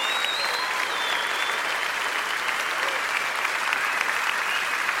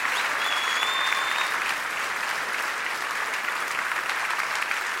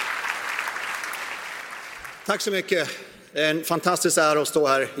 Tack så mycket. Det är en fantastisk ära att stå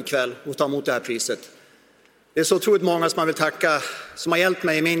här ikväll och ta emot det här priset. Det är så otroligt många som man vill tacka som har hjälpt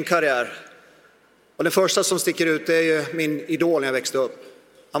mig i min karriär. Och den första som sticker ut är ju min idol när jag växte upp.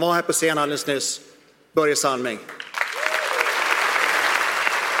 Han var här på scen alldeles nyss, Börje Salming.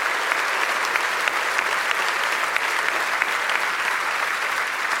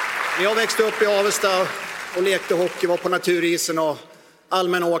 När jag växte upp i Avesta och lekte hockey, var på naturisen och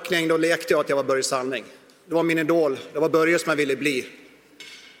allmän åkning, då lekte jag att jag var Börje Salming. Det var min idol, det var Börje som jag ville bli.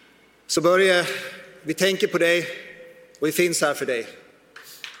 Så Börje, vi tänker på dig och vi finns här för dig.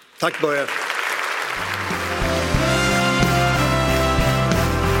 Tack Börje.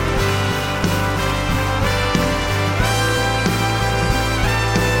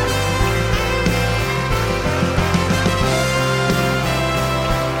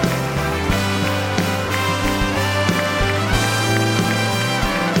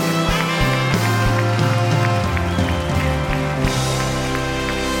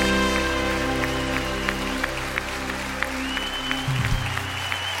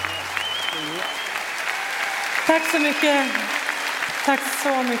 Tack så mycket. Tack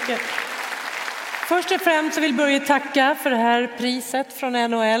så mycket. Först och främst så vill Börje tacka för det här priset från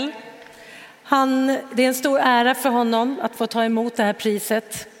NHL. Det är en stor ära för honom att få ta emot det här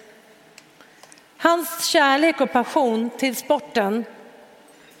priset. Hans kärlek och passion till sporten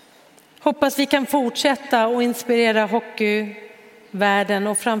hoppas vi kan fortsätta och inspirera hockeyvärlden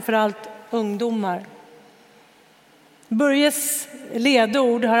och framförallt ungdomar. Börjes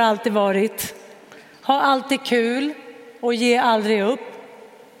ledord har alltid varit: ha alltid kul och ge aldrig upp.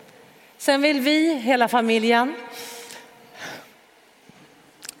 Sen vill vi, hela familjen,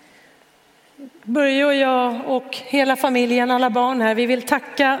 Börje och jag och hela familjen, alla barn här, vi vill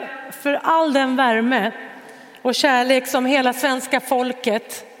tacka för all den värme och kärlek som hela svenska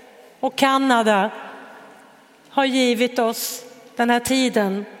folket och Kanada har givit oss den här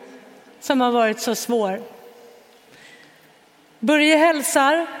tiden som har varit så svår. Börje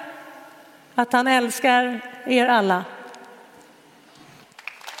hälsar att han älskar er alla.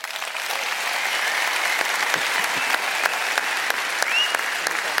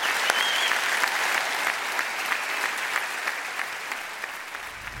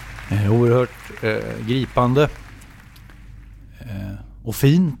 Oerhört gripande och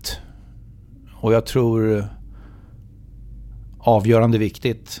fint. Och jag tror avgörande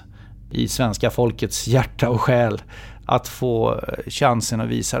viktigt i svenska folkets hjärta och själ att få chansen att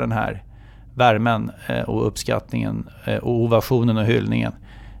visa den här värmen och uppskattningen och ovationen och hyllningen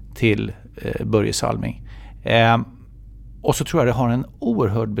till Börje Salming. Och så tror jag det har en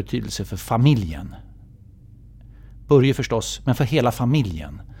oerhörd betydelse för familjen. Börje förstås, men för hela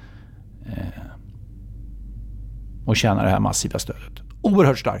familjen. Och känna det här massiva stödet.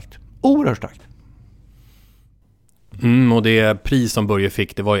 Oerhört starkt. Oerhört starkt. Och det pris som Börje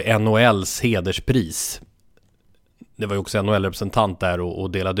fick, det var ju NHLs hederspris. Det var ju också NHL-representant där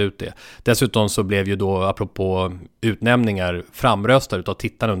och delade ut det. Dessutom så blev ju då, apropå utnämningar, framröstade utav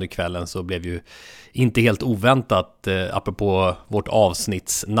tittarna under kvällen, så blev ju inte helt oväntat, apropå vårt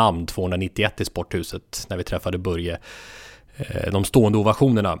avsnittsnamn 291 i Sporthuset när vi träffade Börje, de stående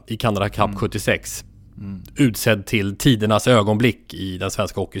ovationerna i Canada Cup 76 utsedd till tidernas ögonblick i den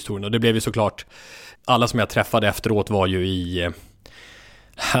svenska hockeyhistorien. Och det blev ju såklart, alla som jag träffade efteråt var ju i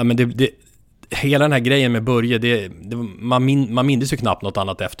men hela den här grejen med Börje, man minns ju knappt något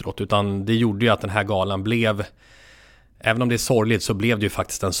annat efteråt, utan det gjorde ju att den här galan blev, även om det är sorgligt, så blev det ju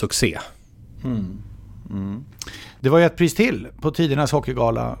faktiskt en succé. Det var ju ett pris till på tidernas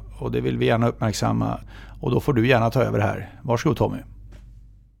hockeygala och det vill vi gärna uppmärksamma, och då får du gärna ta över här. Varsågod Tommy.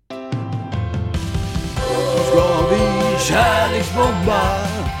 Nu ska vi kärleksbomba,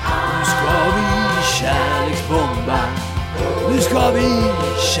 nu ska vi kärleksbomba, nu ska vi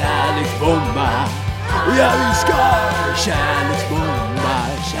kärleksbomba, ja vi ska kärleksbomba,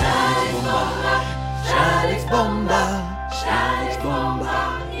 kärleksbomba, kärleksbomba, kärleksbomba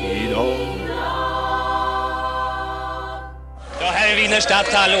idag. Ja, här är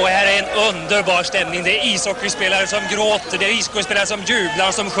Wienerstadthall och här är en underbar stämning. Det är ishockeyspelare som gråter, det är ishockeyspelare som jublar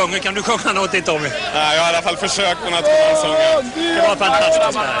och som sjunger. Kan du sjunga något till Tommy? Ja, jag har i alla fall försökt på nationalsången. Det var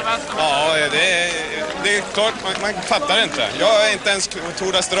fantastiskt här. Ja, det är klart, man fattar inte. Jag har inte ens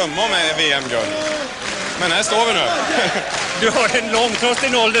tordas drömma om VM-guld. Men här står vi nu. Du har en lång, trots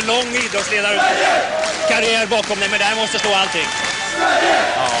din ålder, lång idrottsledarkarriär bakom dig, men det här måste slå allting.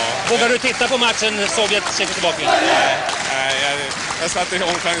 Ja. Vågar du titta på matchen Sovjet-Tjeckoslovakien? Nej, jag satt i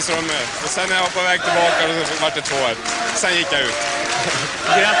omklädningsrummet. Och sen när jag var på väg tillbaka så var det 2-1. Sen gick jag ut.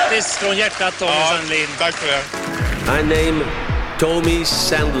 Grattis från hjärtat, Tommy Sandlin. Tack för det. I name Tommy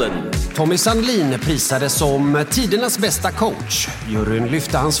Sandlin. Tommy Sandlin prisades som tidernas bästa coach. Juryn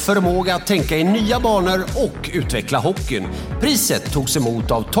lyfte hans förmåga att tänka i nya banor och utveckla hockeyn. Priset togs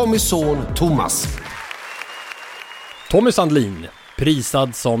emot av Tommys son Thomas. Tommy Sandlin,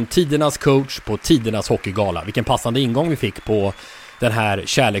 prisad som tidernas coach på tidernas hockeygala. Vilken passande ingång vi fick på den här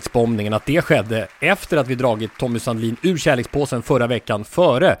kärleksbombningen, att det skedde efter att vi dragit Tommy Sandlin ur kärlekspåsen förra veckan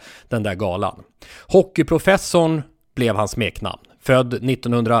före den där galan. Hockeyprofessorn blev hans smeknamn. Född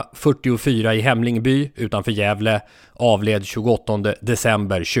 1944 i Hemlingby utanför Gävle, avled 28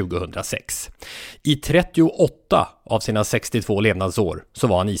 december 2006. I 38 av sina 62 levnadsår så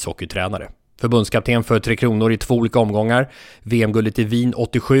var han ishockeytränare. Förbundskapten för Tre Kronor i 2 olika omgångar. VM-guldet i Wien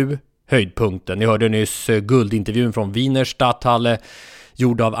 87, höjdpunkten. Ni hörde nyss guldintervjun från Wiener Stadthalle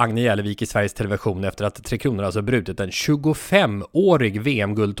gjord av Agne Jälevik i Sveriges Television efter att Tre Kronor alltså brutit en 25-årig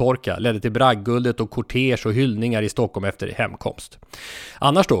VM-guldtorka. Ledde till bragdguldet och kortege och hyllningar i Stockholm efter hemkomst.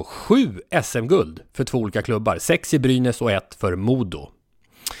 Annars då 7 SM-guld för 2 olika klubbar. 6 i Brynäs och 1 för Modo.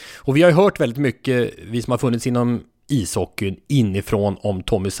 Och vi har ju hört väldigt mycket, vi som har funnits inom ishockeyn, inifrån om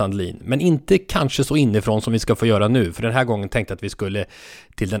Tommy Sandlin. Men inte kanske så inifrån som vi ska få göra nu. För den här gången tänkte jag att vi skulle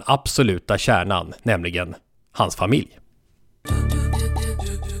till den absoluta kärnan, nämligen hans familj.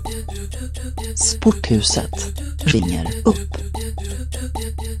 Sporthuset ringer upp.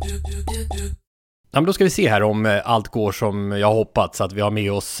 Ja, men då ska vi se här om allt går som jag hoppats, att vi har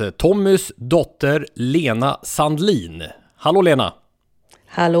med oss Tommys dotter Lena Sandlin. Hallå Lena!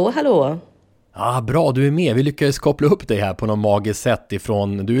 Hallå, hallå! Ja, bra, du är med. Vi lyckades koppla upp dig här på någon magiskt sätt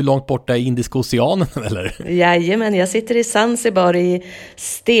ifrån... Du är långt borta i Indiska oceanen, eller? Jajamän, jag sitter i Zanzibar i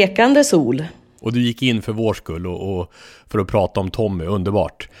stekande sol. Och du gick in för vår skull och för att prata om Tommy,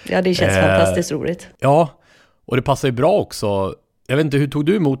 underbart. Ja, det känns fantastiskt roligt. Ja, och det passar ju bra också. Jag vet inte, hur tog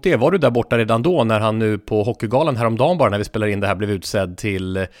du emot det? Var du där borta redan då när han nu på hockeygalan häromdagen bara när vi spelar in det här blev utsedd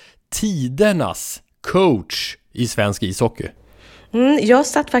till tidernas coach i svensk ishockey? Jag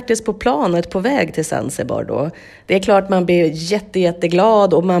satt faktiskt på planet på väg till Zanzibar då. Det är klart man blir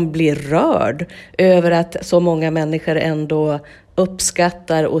jätteglad och man blir rörd över att så många människor ändå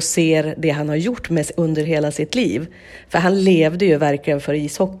uppskattar och ser det han har gjort under hela sitt liv. För han levde ju verkligen för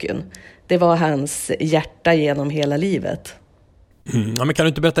ishockeyn. Det var hans hjärta genom hela livet. Ja, men kan du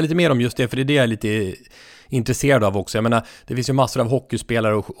inte berätta lite mer om just det? För det är det jag är lite intresserad av också. Jag menar, det finns ju massor av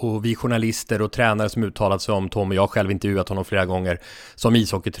hockeyspelare och vi journalister och tränare som uttalat sig om Tom. Jag har själv intervjuat honom flera gånger som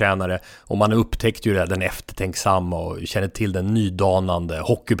ishockeytränare. Och man har upptäckt ju den eftertänksamma och känner till den nydanande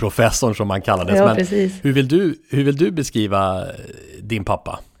hockeyprofessorn som man kallades. Ja, men precis. Hur vill du beskriva din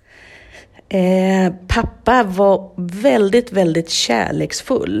pappa? Pappa var väldigt, väldigt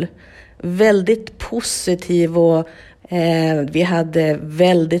kärleksfull. Väldigt positiv och vi hade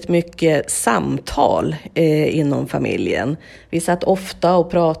väldigt mycket samtal inom familjen. Vi satt ofta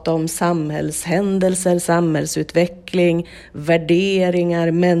och pratade om samhällshändelser, samhällsutveckling,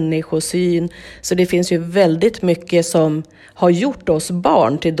 värderingar, människosyn. Så det finns ju väldigt mycket som har gjort oss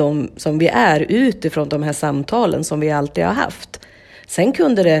barn till de som vi är utifrån de här samtalen som vi alltid har haft. Sen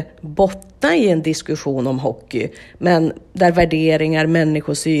kunde det bottna i en diskussion om hockey, men där värderingar,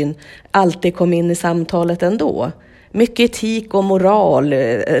 människosyn alltid kom in i samtalet ändå. Mycket etik och moral,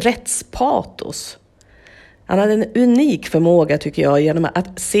 rättspatos. Han hade en unik förmåga tycker jag genom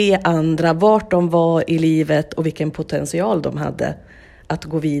att se andra, vart de var i livet och vilken potential de hade att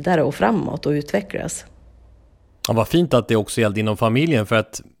gå vidare och framåt och utvecklas. Ja, vad fint att det också gällde inom familjen, för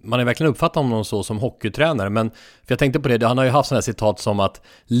att man är verkligen uppfattat honom så som hockeytränare. Men för jag tänkte på det, han har ju haft sådana här citat som att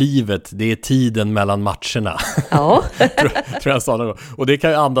livet, det är tiden mellan matcherna. Ja. tror jag sa det. Och det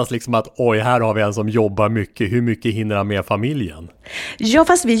kan ju andas liksom att oj, här har vi en som jobbar mycket. Hur mycket hinner han med familjen? Ja,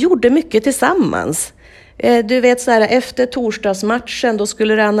 fast vi gjorde mycket tillsammans. Du vet så här, efter torsdagsmatchen då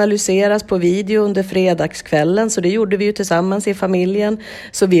skulle det analyseras på video under fredagskvällen, så det gjorde vi ju tillsammans i familjen.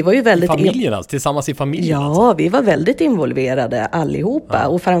 Så vi var ju väldigt tillsammans i familjen. Ja, alltså. Vi var väldigt involverade allihopa, ja.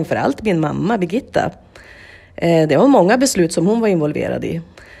 Och framförallt min mamma Birgitta. Det var många beslut som hon var involverad i.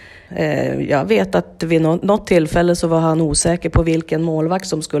 Jag vet att vid något tillfälle så var han osäker på vilken målvakt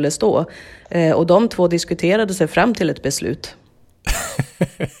som skulle stå. Och de två diskuterade sig fram till ett beslut.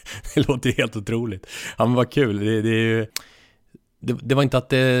 Det låter helt otroligt. Ja, men vad kul. Det var inte att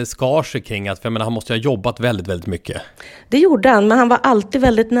det skar sig kring att, för jag menar, han måste ha jobbat väldigt, väldigt mycket. Det gjorde han, men han var alltid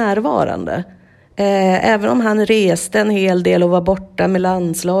väldigt närvarande. Även om han reste en hel del och var borta med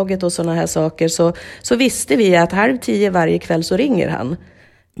landslaget och såna här saker, så visste vi att 9:30 varje kväll så ringer han.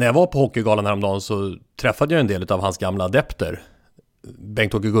 När jag var på hockeygalan häromdagen så träffade jag en del av hans gamla adepter.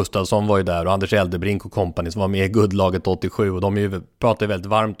 Bengt-Åke Gustafsson var ju där och Anders Eldebrink och kompani som var med i guldlaget 87, och de pratade väldigt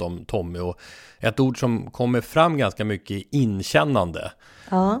varmt om Tommy, och ett ord som kommer fram ganska mycket är inkännande.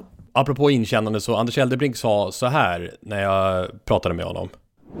 Ja. apropå inkännande, så Anders Eldebrink sa så här när jag pratade med honom.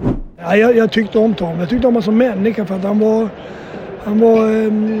 Ja, jag tyckte om Tom. Jag tyckte om honom som människa för att jag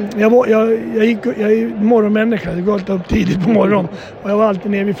är morgonmänniska. Jag går alltid upp tidigt på morgonen. Och jag var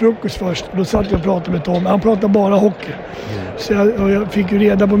alltid nere vid frukost först. Och då satt jag och pratade med Tom. Han pratade bara hockey. Så jag fick ju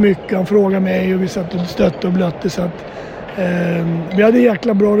reda på mycket. Han frågade mig och vi satt och stötte och blötte. Så att, vi hade en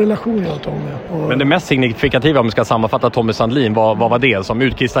jäkla bra relation, jag och Tom. Men det mest signifikativa, om vi ska sammanfatta Tommy Sandlin, vad var det som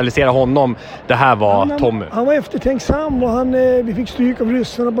utkristalliserade honom? Det här var Tommy. Han var eftertänksam och vi fick stryk av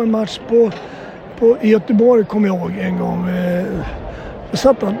ryssarna på en match i Göteborg, kommer jag ihåg en gång. Då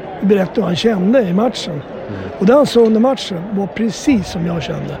satt han och berättade vad han kände i matchen. Och det han sa under matchen var precis som jag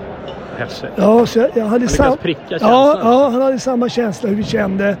kände. Ja, så jag hade han hade samma känsla hur vi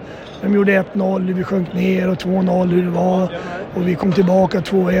kände. De gjorde 1-0, hur vi sjönk ner, och 2-0 hur det var. Och vi kom tillbaka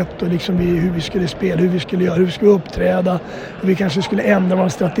 2-1 och liksom hur vi skulle spela, hur vi skulle göra, hur vi skulle uppträda. Och vi kanske skulle ändra vår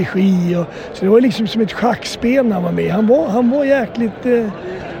strategi. Så det var liksom som ett schackspel när han var med. Han var jäkligt...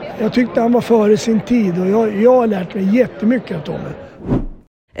 jag tyckte han var före sin tid och jag har lärt mig jättemycket av Tommy.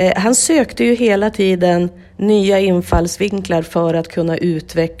 Han sökte ju hela tiden nya infallsvinklar för att kunna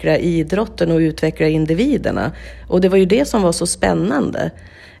utveckla idrotten och utveckla individerna. Och det var ju det som var så spännande.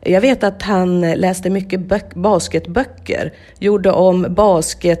 Jag vet att han läste mycket basketböcker, gjorde om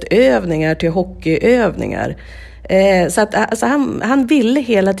basketövningar till hockeyövningar. Så att, alltså han ville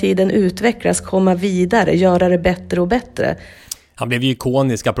hela tiden utvecklas, komma vidare, göra det bättre och bättre. Han blev ju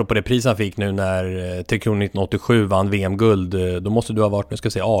ikonisk, apropå det pris han fick nu när Tre Kronor 1987 vann VM-guld. Då måste du ha varit, nu ska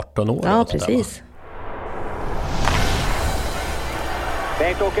jag säga, 18 år. Ja, precis.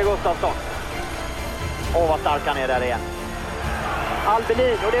 Bengt-Åke Gustafsson. Åh, vad stark han är där igen.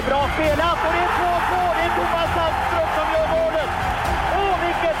 Albelin, och det är bra spelat, och det är 2-2. Det är Thomas Sandström som gör målet. Åh,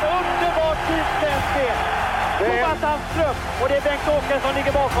 vilket underbart tidspel. Thomas Sandström, och det är Bengt-Åke som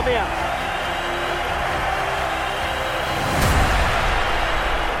ligger bakom igen.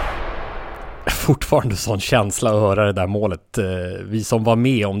 Fortfarande sån känsla att höra det där målet. Vi som var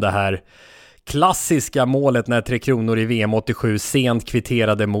med om det här klassiska målet när Tre Kronor i VM 87 sent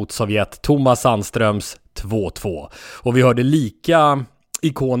kvitterade mot Sovjet. Thomas Sandströms 2-2. Och vi hörde lika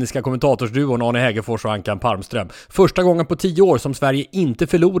ikoniska kommentatorsduon Arne Hägerfors och Ankan Palmström. Första gången på 10 år som Sverige inte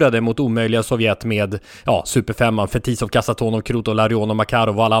förlorade mot omöjliga Sovjet med superfemman Fetisov, Kasatonov, Krutov, Larionov,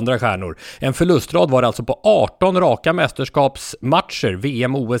 Makarov och alla andra stjärnor. En förlustrad var alltså på 18 raka mästerskapsmatcher,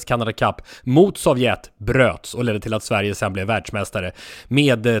 VM, OS, Canada Cup mot Sovjet bröts och ledde till att Sverige sen blev världsmästare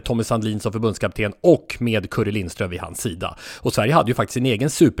med Tommy Sandlin som förbundskapten och med Curre Lindström vid hans sida. Och Sverige hade ju faktiskt sin egen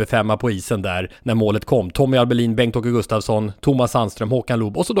superfemma på isen där när målet kom. Tommy Albelin, Bengt-Åke Gustafsson, Thomas Sandström, Håkan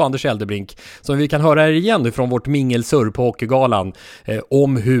Loob och så då Anders Eldebrink, som vi kan höra här igen från vårt mingelsurr på Hockeygalan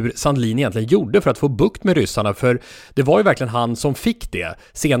om hur Sandlin egentligen gjorde för att få bukt med ryssarna, för det var ju verkligen han som fick det.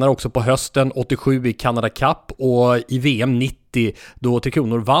 Senare också på hösten 87 i Canada Cup och i VM 90 då Tre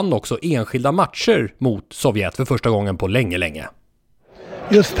Kronor vann också enskilda matcher mot Sovjet för första gången på länge.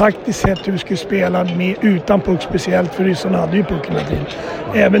 Just taktiskt sett hur vi skulle spela med utan puck, speciellt för ryssarna hade ju pucken hela tiden.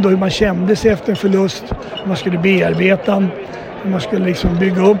 Även då hur man kände sig efter en förlust, hur man skulle bearbeta, hur man skulle liksom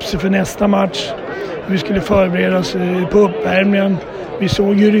bygga upp sig för nästa match, hur vi skulle förbereda oss på uppvärmningen. Vi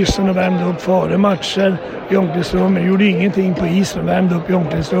såg ju ryssarna värmde upp före matcher i omklädningsrummet, gjorde ingenting på isen, värmde upp i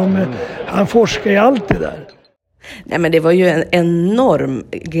omklädningsrummet. Han forskade i allt det där. Nej, men det var ju en enorm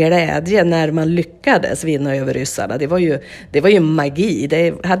glädje när man lyckades vinna över ryssarna. Det var ju magi.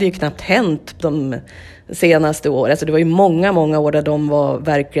 Det hade ju knappt hänt de senaste åren. Alltså det var ju många år där de var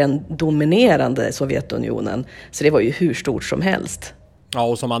verkligen dominerande Sovjetunionen. Så det var ju hur stort som helst. Ja,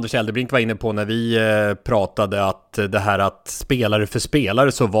 och som Anders Eldebrink var inne på när vi pratade, att det här att spelare för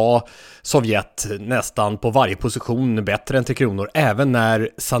spelare så var Sovjet nästan på varje position bättre än Tre Kronor, även när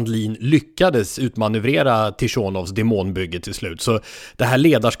Sandlin lyckades utmanövrera Tichonovs demonbygge till slut. Så det här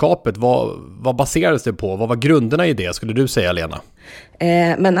ledarskapet, vad baserades det på? Vad var grunderna i det, skulle du säga, Lena?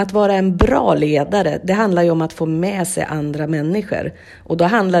 Men att vara en bra ledare, det handlar ju om att få med sig andra människor. Och då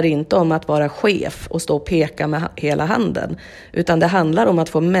handlar det inte om att vara chef och stå och peka med hela handen. Utan det handlar om att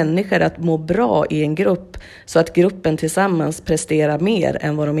få människor att må bra i en grupp så att gruppen tillsammans presterar mer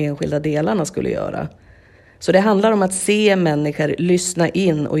än vad de enskilda delarna skulle göra. Så det handlar om att se människor, lyssna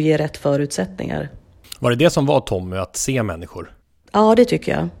in och ge rätt förutsättningar. Var det som var Tommy, att se människor? Ja, det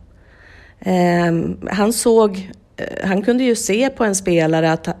tycker jag. Han kunde ju se på en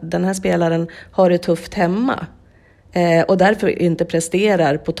spelare att den här spelaren har det tufft hemma och därför inte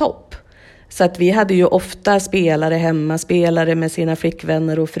presterar på topp. Så att vi hade ju ofta spelare hemma, spelare med sina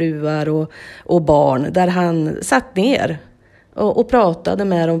flickvänner och fruar och barn, där han satt ner och pratade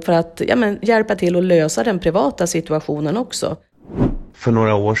med dem för att hjälpa till att lösa den privata situationen också. för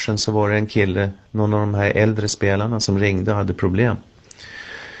några år sedan så var det en kille, någon av de här äldre spelarna som ringde och hade problem.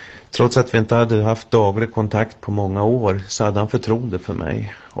 Trots att vi inte hade haft daglig kontakt på många år så hade han förtroende för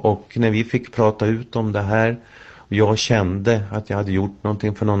mig. Och när vi fick prata ut om det här och jag kände att jag hade gjort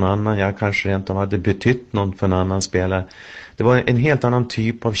någonting för någon annan, jag kanske rent av hade betytt något för en annan spelare. Det var en helt annan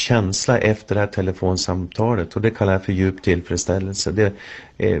typ av känsla efter det här telefonsamtalet och det kallar jag för djup tillfredsställelse. Det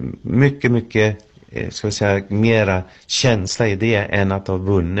är mycket ska vi säga, mera känsla i det än att ha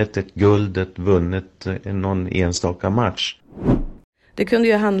vunnit ett guld, vunnit någon enstaka match. Det kunde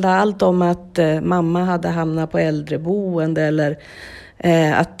ju handla allt om att mamma hade hamnat på äldreboende eller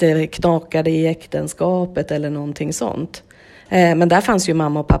att det knakade i äktenskapet eller någonting sånt. Men där fanns ju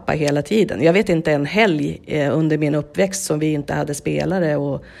mamma och pappa hela tiden. Jag vet inte en helg under min uppväxt som vi inte hade spelare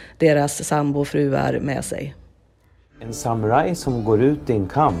och deras sambofruar med sig. En samuraj som går ut i en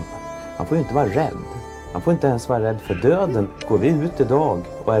kamp, han får ju inte vara rädd. Han får inte ens vara rädd för döden. Går vi ut idag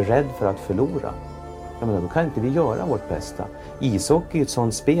och är rädd för att förlora, jag menar, då kan inte vi göra vårt bästa. Ishockey är ett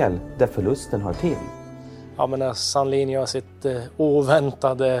sånt spel där förlusten hör till. Ja, men när Sanlin gör sitt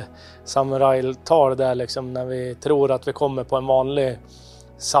oväntade samurajtal där liksom, när vi tror att vi kommer på en vanlig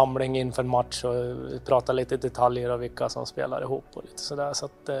samling inför match och pratar lite detaljer och vilka som spelar ihop och lite sådär,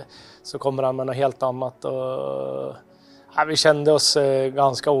 så kommer han med något helt annat och vi kände oss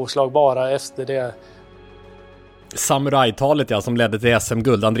ganska oslagbara efter det. Samurajtalet, ja, som ledde till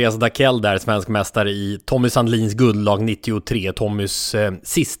SM-guld. Andreas Dackell där, svensk mästare i Tommy Sandlins guldlag 93. Tommys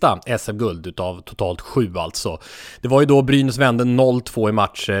sista SM-guld utav totalt 7 alltså. Det var ju då Brynäs vände 0-2 i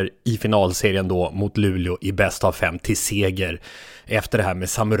matcher i finalserien då mot Luleå i bäst av 5 till seger efter det här med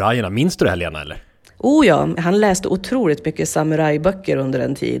samurajerna. Minns du det här, Lena, eller? Oh ja, han läste otroligt mycket samurajböcker under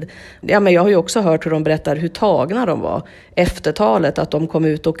en tid. Ja, men jag har ju också hört hur de berättar hur tagna de var efter talet, att de kom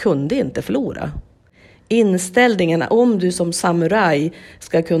ut och kunde inte förlora. Inställningen, om du som samuraj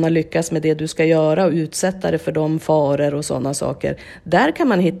ska kunna lyckas med det du ska göra och utsätta dig för de faror och sådana saker. Där kan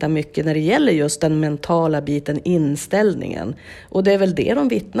man hitta mycket när det gäller just den mentala biten, inställningen. Och det är väl det de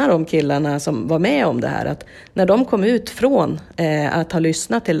vittnar om, killarna som var med om det här. Att när de kom ut från att ha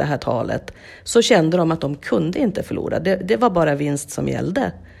lyssnat till det här talet så kände de att de kunde inte förlora. Det var bara vinst som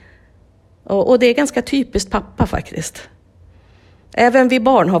gällde. Och det är ganska typiskt pappa faktiskt. Även vi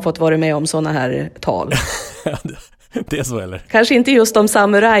barn har fått vara med om såna här tal. Det är så, eller? Kanske inte just om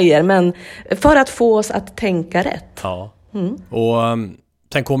samurajer, men för att få oss att tänka rätt. Ja. Och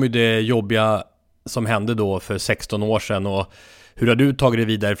sen kom ju det jobbiga som hände då för 16 år sedan. Och hur har du tagit dig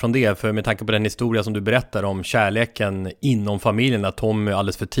vidare från det? För med tanke på den historia som du berättar om kärleken inom familjen, att Tommy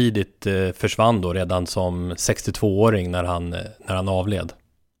alldeles för tidigt försvann då redan som 62-åring när han avled.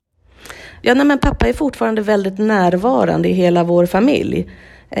 Ja, men pappa är fortfarande väldigt närvarande i hela vår familj.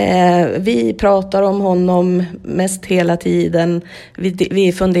 Vi pratar om honom mest hela tiden.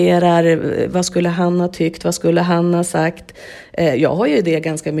 Vi funderar, vad skulle han ha tyckt, vad skulle han ha sagt. Jag har ju det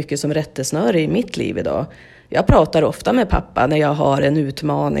ganska mycket som rättesnöre i mitt liv idag. Jag pratar ofta med pappa när jag har en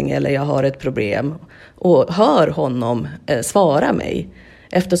utmaning eller jag har ett problem. Och hör honom svara mig.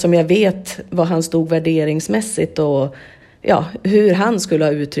 Eftersom jag vet vad han stod värderingsmässigt och ja, hur han skulle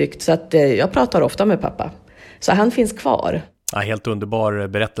ha uttryckt. Så att jag pratar ofta med pappa. Så han finns kvar. Ja, helt underbar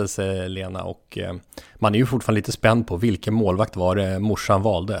berättelse, Lena. Och man är ju fortfarande lite spänd på vilken målvakt var det morsan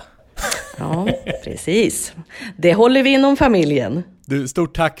valde. Ja, precis. Det håller vi inom familjen. Du,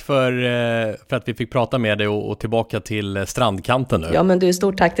 stort tack för att vi fick prata med dig och tillbaka till strandkanten nu. Ja, men du,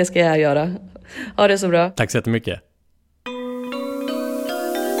 stort tack, det ska jag göra. Ha det så bra. Tack så jättemycket.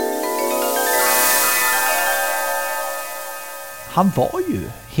 Han var ju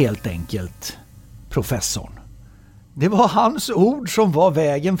helt enkelt professorn. Det var hans ord som var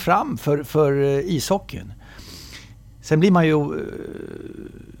vägen fram för ishockeyn. Sen blir man ju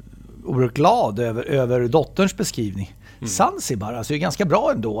oerhört glad över dotterns beskrivning. Zanzibar, alltså är ganska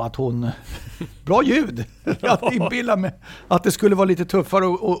bra ändå att hon... Bra ljud! Jag inbillar mig att det skulle vara lite tuffare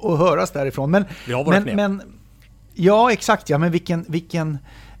att höras därifrån. Men, vi har varit med. Ja, exakt. Ja, men vilken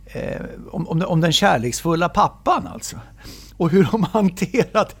om den kärleksfulla pappan alltså. Och hur de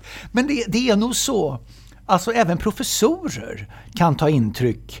hanterat. Men det är nog så. Alltså även professorer kan ta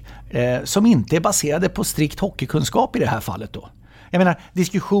intryck som inte är baserade på strikt hockeykunskap i det här fallet då. Jag menar,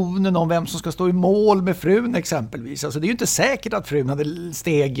 diskussionen om vem som ska stå i mål med frun exempelvis. Alltså det är ju inte säkert att frun hade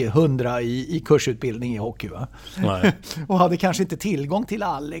steg 100 i kursutbildning i hockey, va? Nej. Och hade kanske inte tillgång till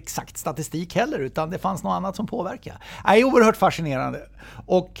all exakt statistik heller, utan det fanns något annat som påverkar. Det är oerhört fascinerande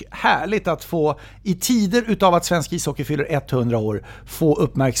och härligt att få i tider utav att svensk ishockey fyller 100 år få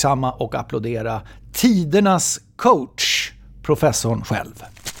uppmärksamma och applådera tidernas coach, professorn själv.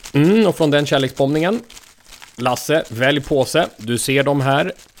 Och från den kärleksbombningen Lasse, välj påse. Du ser dem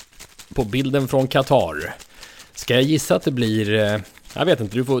här på bilden från Qatar. Ska jag gissa att det blir... Jag vet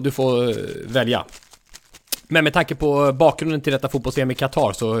inte, du får välja. Men med tanke på bakgrunden till detta fotbolls-VM i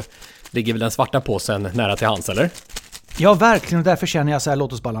Qatar så ligger väl den svarta påsen nära till hands, eller? Ja, verkligen. Och därför känner jag så här,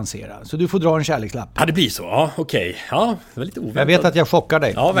 låt oss balansera. Så du får dra en kärlekslapp. Ja, det blir så. Ja, okej. Ja, det var lite oväntat. Jag vet att jag chockar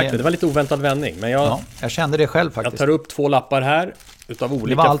dig. Ja, verkligen. Det var lite oväntad vändning. Men jag kände det själv faktiskt. Jag tar upp 2 lappar här utav olika...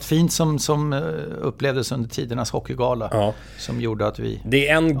 Det var allt fint som upplevdes under tidernas hockeygala som gjorde att vi... Det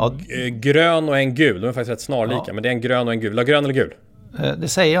är en grön och en gul. De är faktiskt rätt snarlika, men det är en grön och en gul. Vill grön eller gul? Det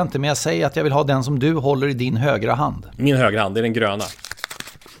säger jag inte, men jag säger att jag vill ha den som du håller i din högra hand. Min högra hand, det är den gröna.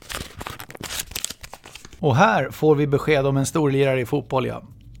 Och här får vi besked om en storlirare i fotboll. Ja.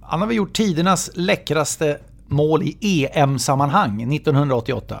 Han har väl gjort tidernas läckraste mål i EM-sammanhang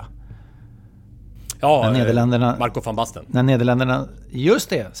 1988. Ja, Marco van Basten. När Nederländerna, just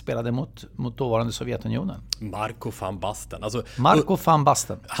det, spelade mot dåvarande Sovjetunionen. Marco van Basten. Alltså, Marco van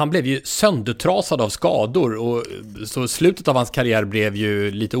Basten. Han blev ju söndertrasad av skador och så slutet av hans karriär blev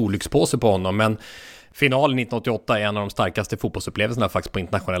ju lite olyckspåse på honom, men finalen 1988 är en av de starkaste fotbollsupplevelserna faktiskt på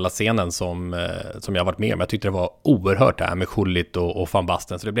internationella scenen som jag varit med om. Jag tyckte det var oerhört det här med Schullit och van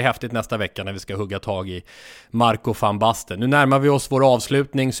Basten. Så det blir häftigt nästa vecka när vi ska hugga tag i Marco van Basten. Nu närmar vi oss vår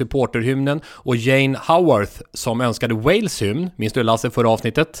avslutning, supporterhymnen, och Jane Howarth som önskade Wales hymn. Minns du, Lasse, förra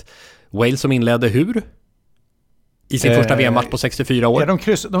avsnittet? Wales som inledde hur? I sin första VM-match på 64 år. Ja,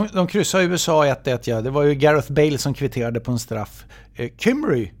 de kryssade USA 1-1, ja. Det var ju Gareth Bale som kvitterade på en straff.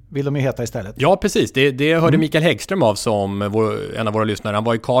 Kimry vill de ju heta istället. Ja, precis. Det hörde Mikael Häggström av som en av våra lyssnare. Han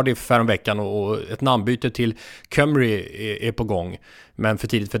var i Cardiff för en veckan och ett namnbyte till Kimry är på gång. Men för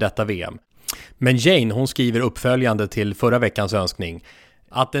tidigt för detta VM. Men Jane, hon skriver uppföljande till förra veckans önskning.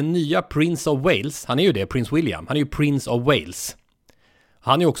 Att den nya Prince of Wales, han är ju det, Prince William. Han är ju Prince of Wales.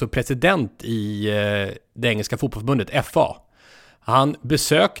 Han är också president i det engelska fotbollsförbundet FA. Han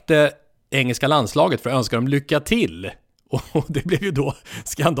besökte engelska landslaget för att önska dem lycka till. Och det blev ju då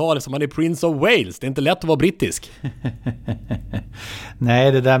skandaler som han är Prince of Wales. Det är inte lätt att vara brittisk.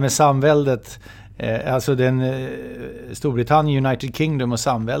 Nej, det där med samväldet. Alltså Storbritannien, United Kingdom och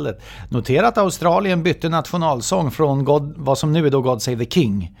samväldet. Notera att Australien bytte nationalsång från vad som nu är då God Save the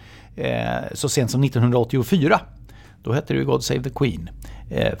King. Så sent som 1984. Då hette det ju God Save the Queen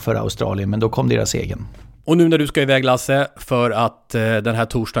för Australien, men då kom deras egen. Och nu när du ska iväg, Lasse, för att den här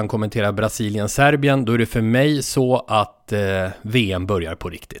torsdagen kommentera Brasilien-Serbien, då är det för mig så att VM börjar på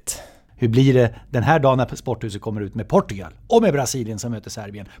riktigt. Hur blir det den här dagen när Sporthuset kommer ut med Portugal och med Brasilien som möter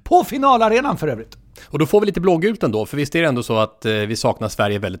Serbien på finalarenan för övrigt? Och då får vi lite blågult ändå, för visst är det ändå så att vi saknar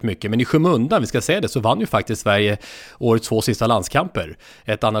Sverige väldigt mycket. Men i skymundan, vi ska säga det, så vann ju faktiskt Sverige årets 2 sista landskamper.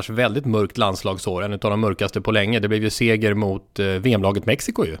 Ett annars väldigt mörkt landslagsår, en av de mörkaste på länge. Det blev ju seger mot VM-laget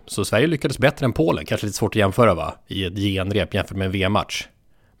Mexiko ju. Så Sverige lyckades bättre än Polen, kanske lite svårt att jämföra va? I ett genrep jämfört med en VM-match.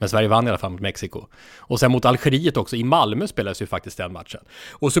 Men Sverige vann i alla fall mot Mexiko. Och sen mot Algeriet också. I Malmö spelades ju faktiskt den matchen.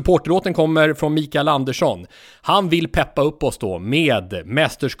 Och supportlåten kommer från Mikael Andersson. Han vill peppa upp oss då med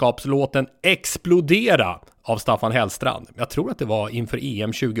mästerskapslåten Explodera av Staffan Hellstrand. Jag tror att det var inför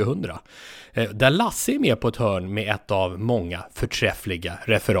EM 2000. Där Lasse är med på ett hörn med ett av många förträffliga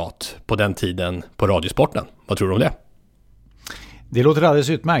referat på den tiden på Radiosporten. Vad tror du om det? Det låter alldeles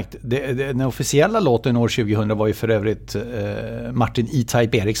utmärkt. Den officiella låten år 2000 var ju för övrigt Martin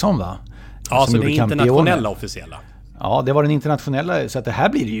E-Type Eriksson, va? Ja, så det internationella officiella. Ja, det var den internationella. Så att det här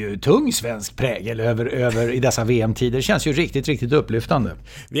blir ju tung svensk prägel över i dessa VM-tider. Det känns ju riktigt, riktigt upplyftande.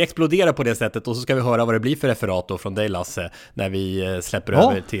 Vi exploderar på det sättet och så ska vi höra vad det blir för referat då från dig, Lasse, när vi släpper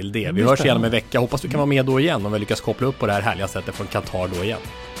över till det. Vi hörs igen om en vecka. Hoppas du kan vara med då igen om vi lyckas koppla upp på det här härliga sättet från Qatar då igen.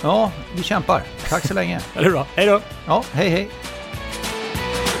 Ja, vi kämpar. Tack så länge. Eller bra. Hej då. Ja, hej hej.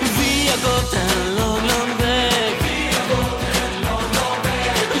 Vi har gått en lång, lång väg.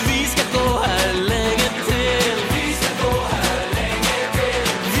 Vi ska gå här länge till. Vi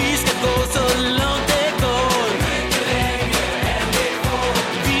ska gå så långt det går.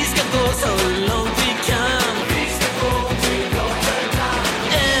 Vi ska gå så långt vi kan.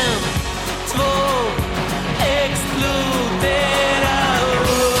 1, 2, explodera.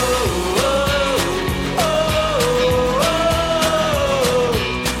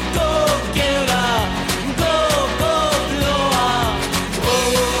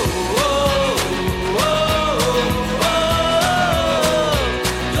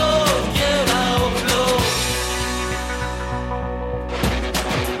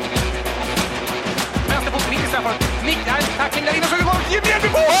 Tackling där inne så det går. Ge Mjällby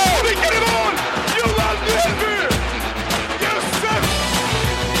på! Vilken är mål! Johan Mjällby! Jösses!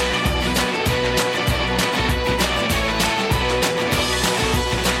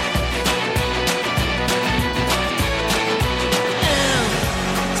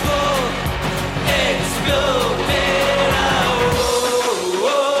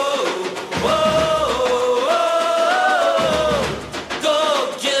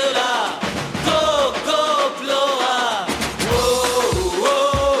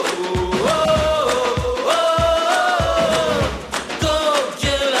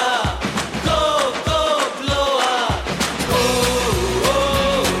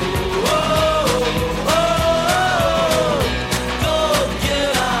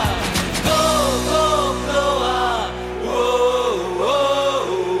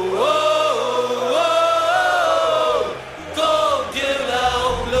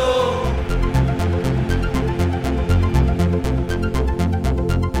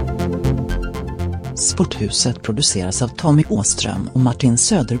 Sporthuset produceras av Tommy Åström och Martin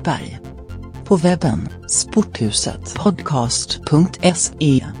Söderberg. På webben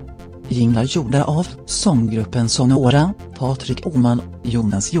sporthusetpodcast.se. Jinglar gjorda av sånggruppen Sonora, Patrik Åman,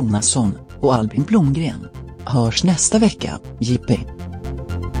 Jonas Jonasson och Albin Blomgren. Hörs nästa vecka, JP.